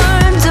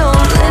warm.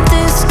 Don't let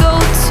this go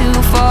too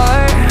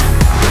far.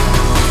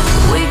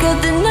 We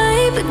got the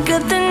night, but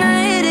got the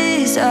night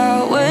is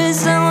our way.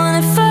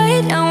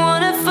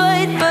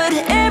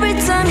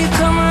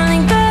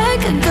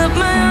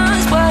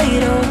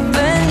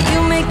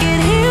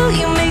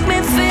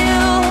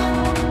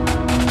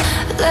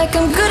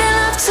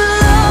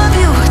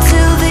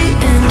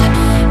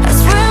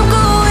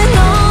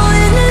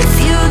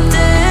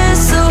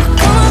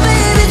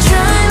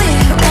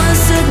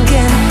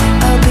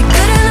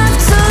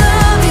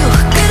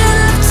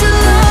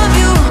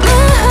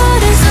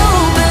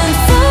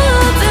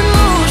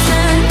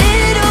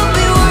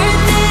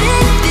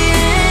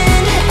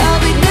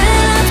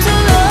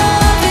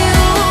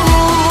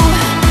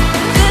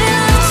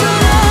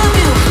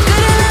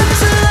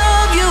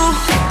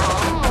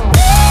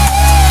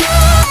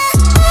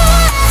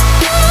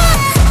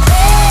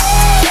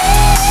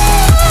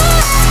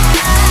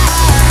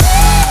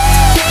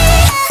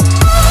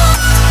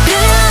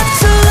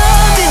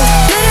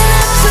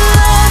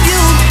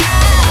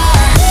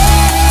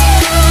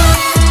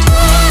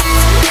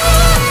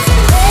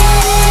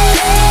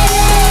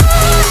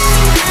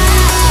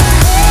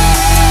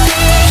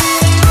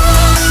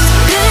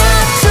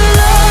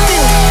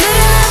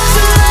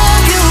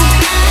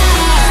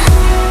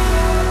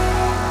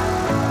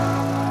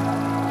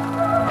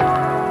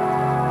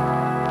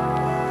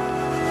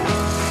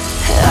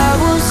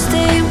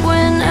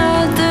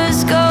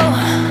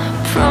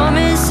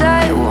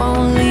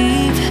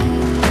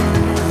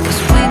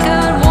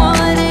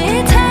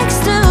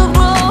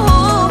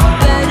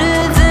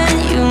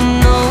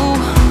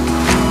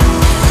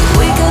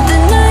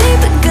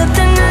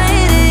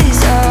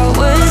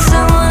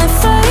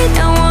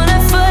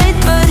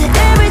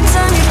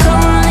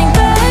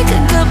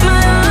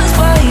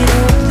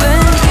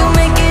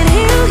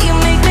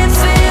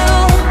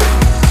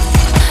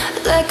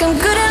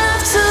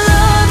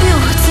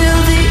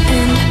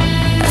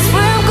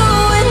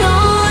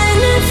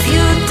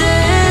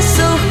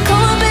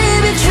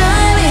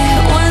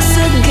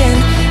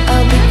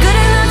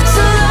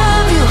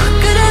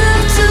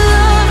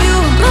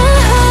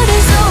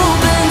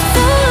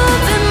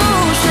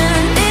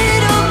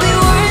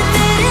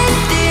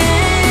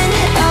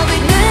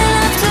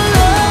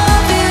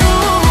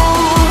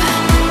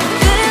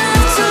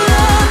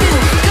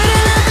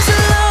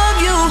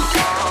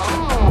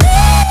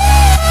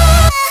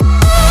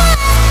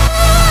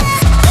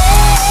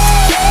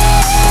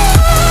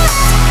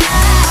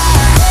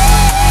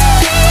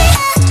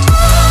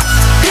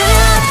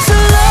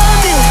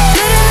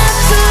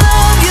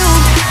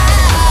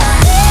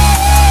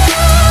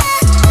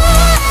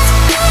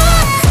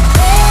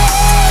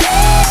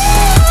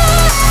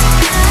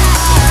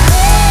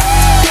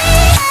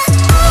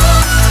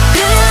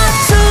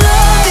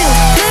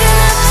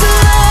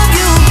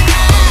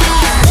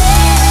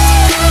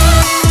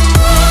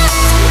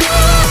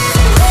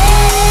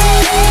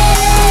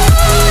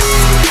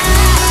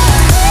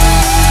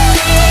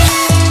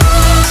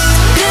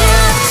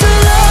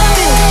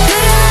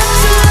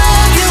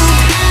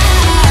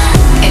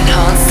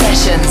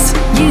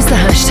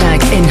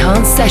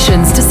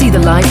 Sessions to see the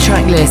live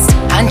track list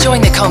and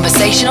join the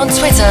conversation on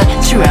Twitter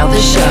throughout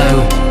the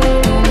show.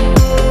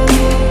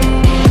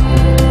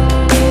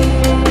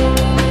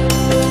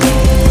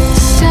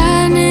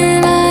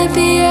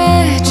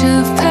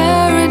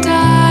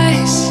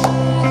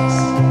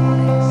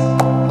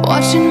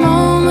 Watching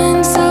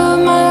moments of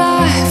my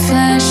life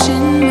flash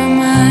in my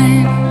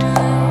mind.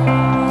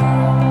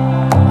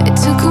 It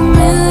took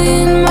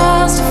 1,000,000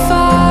 miles to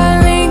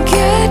finally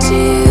get to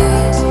you.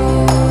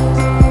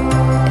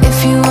 If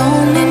you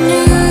only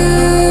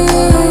knew,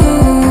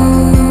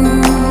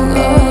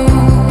 oh.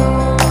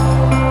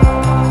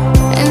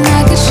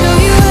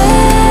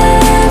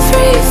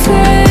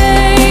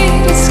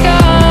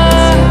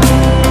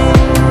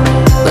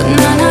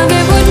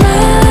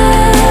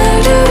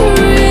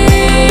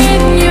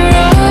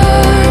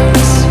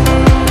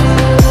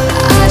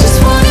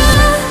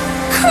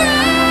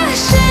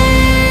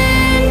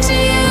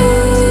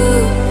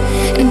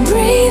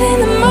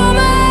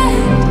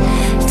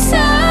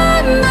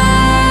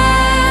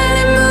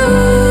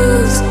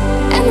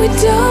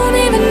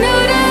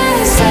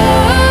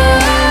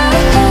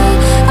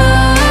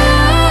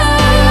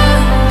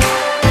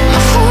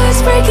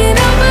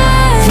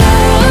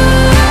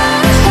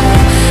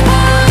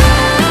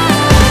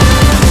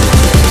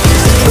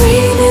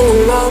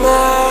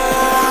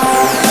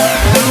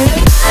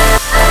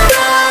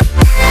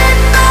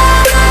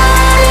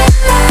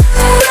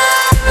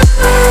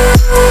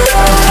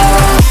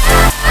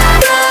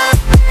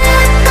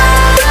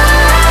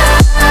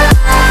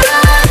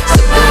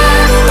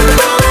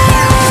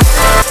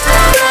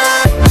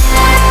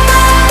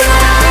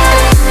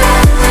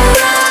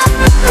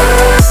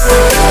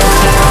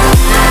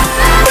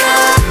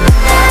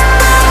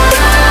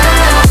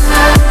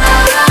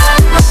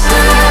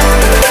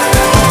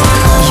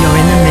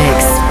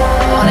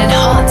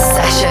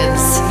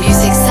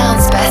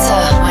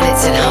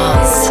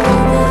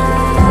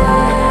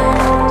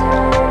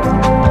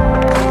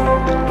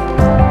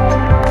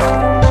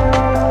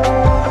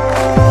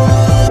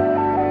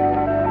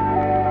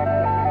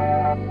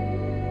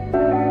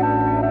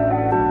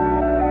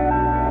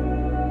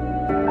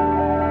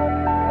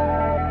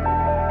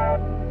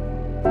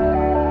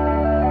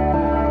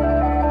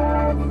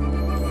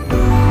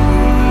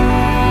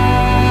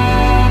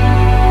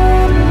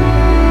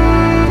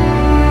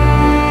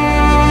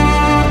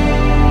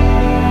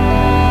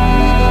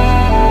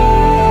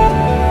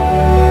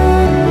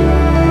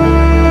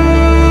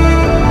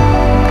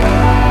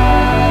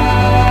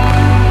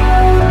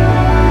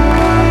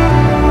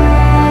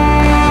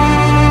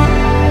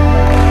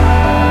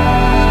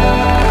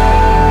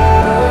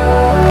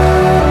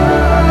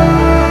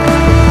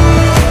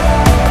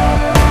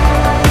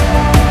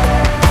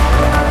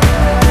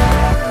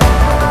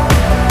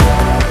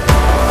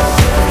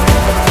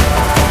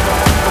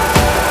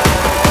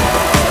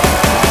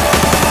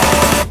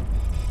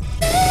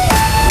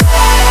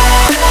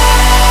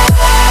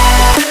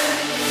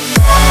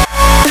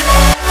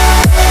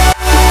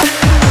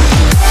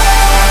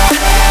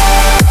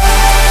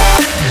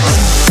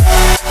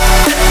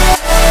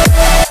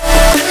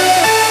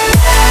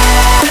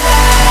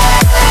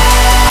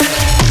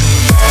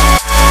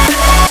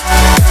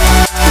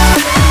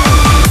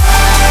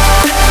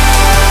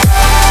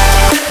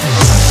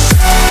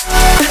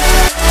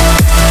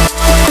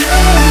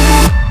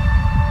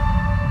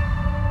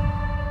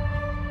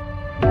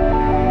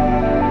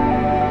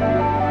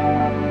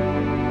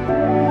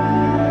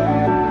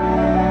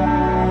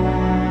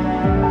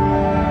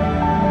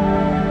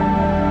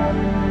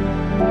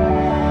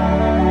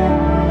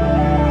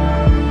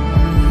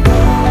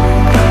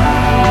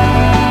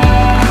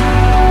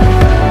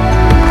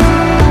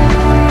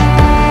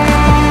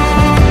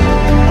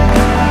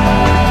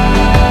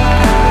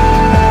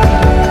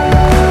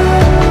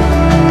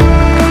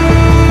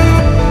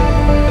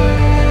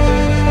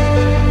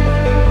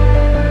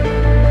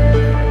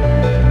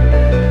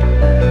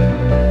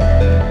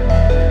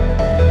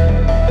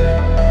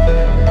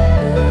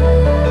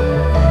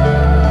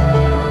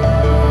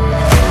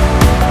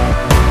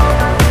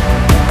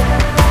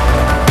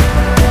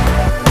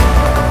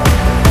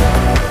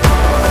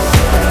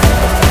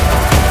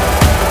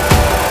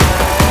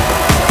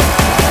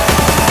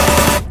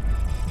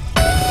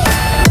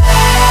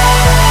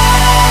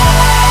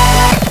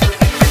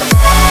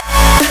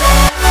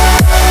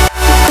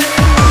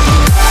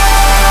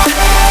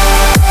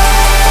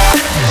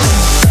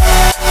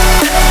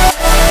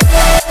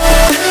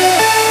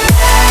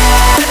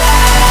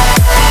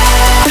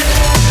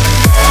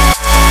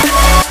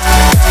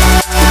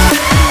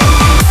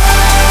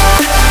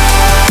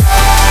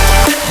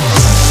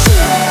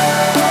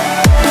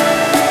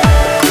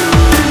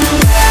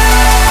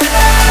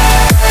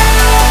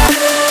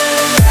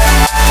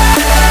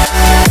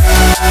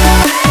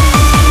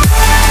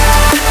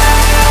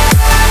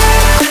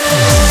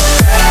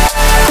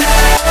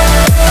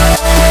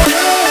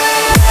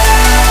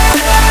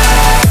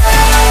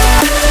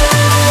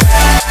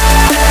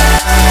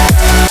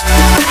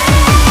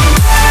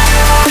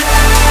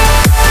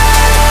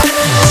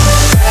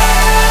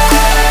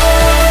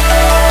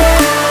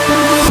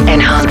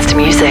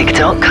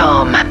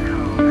 enhancedmusic.com.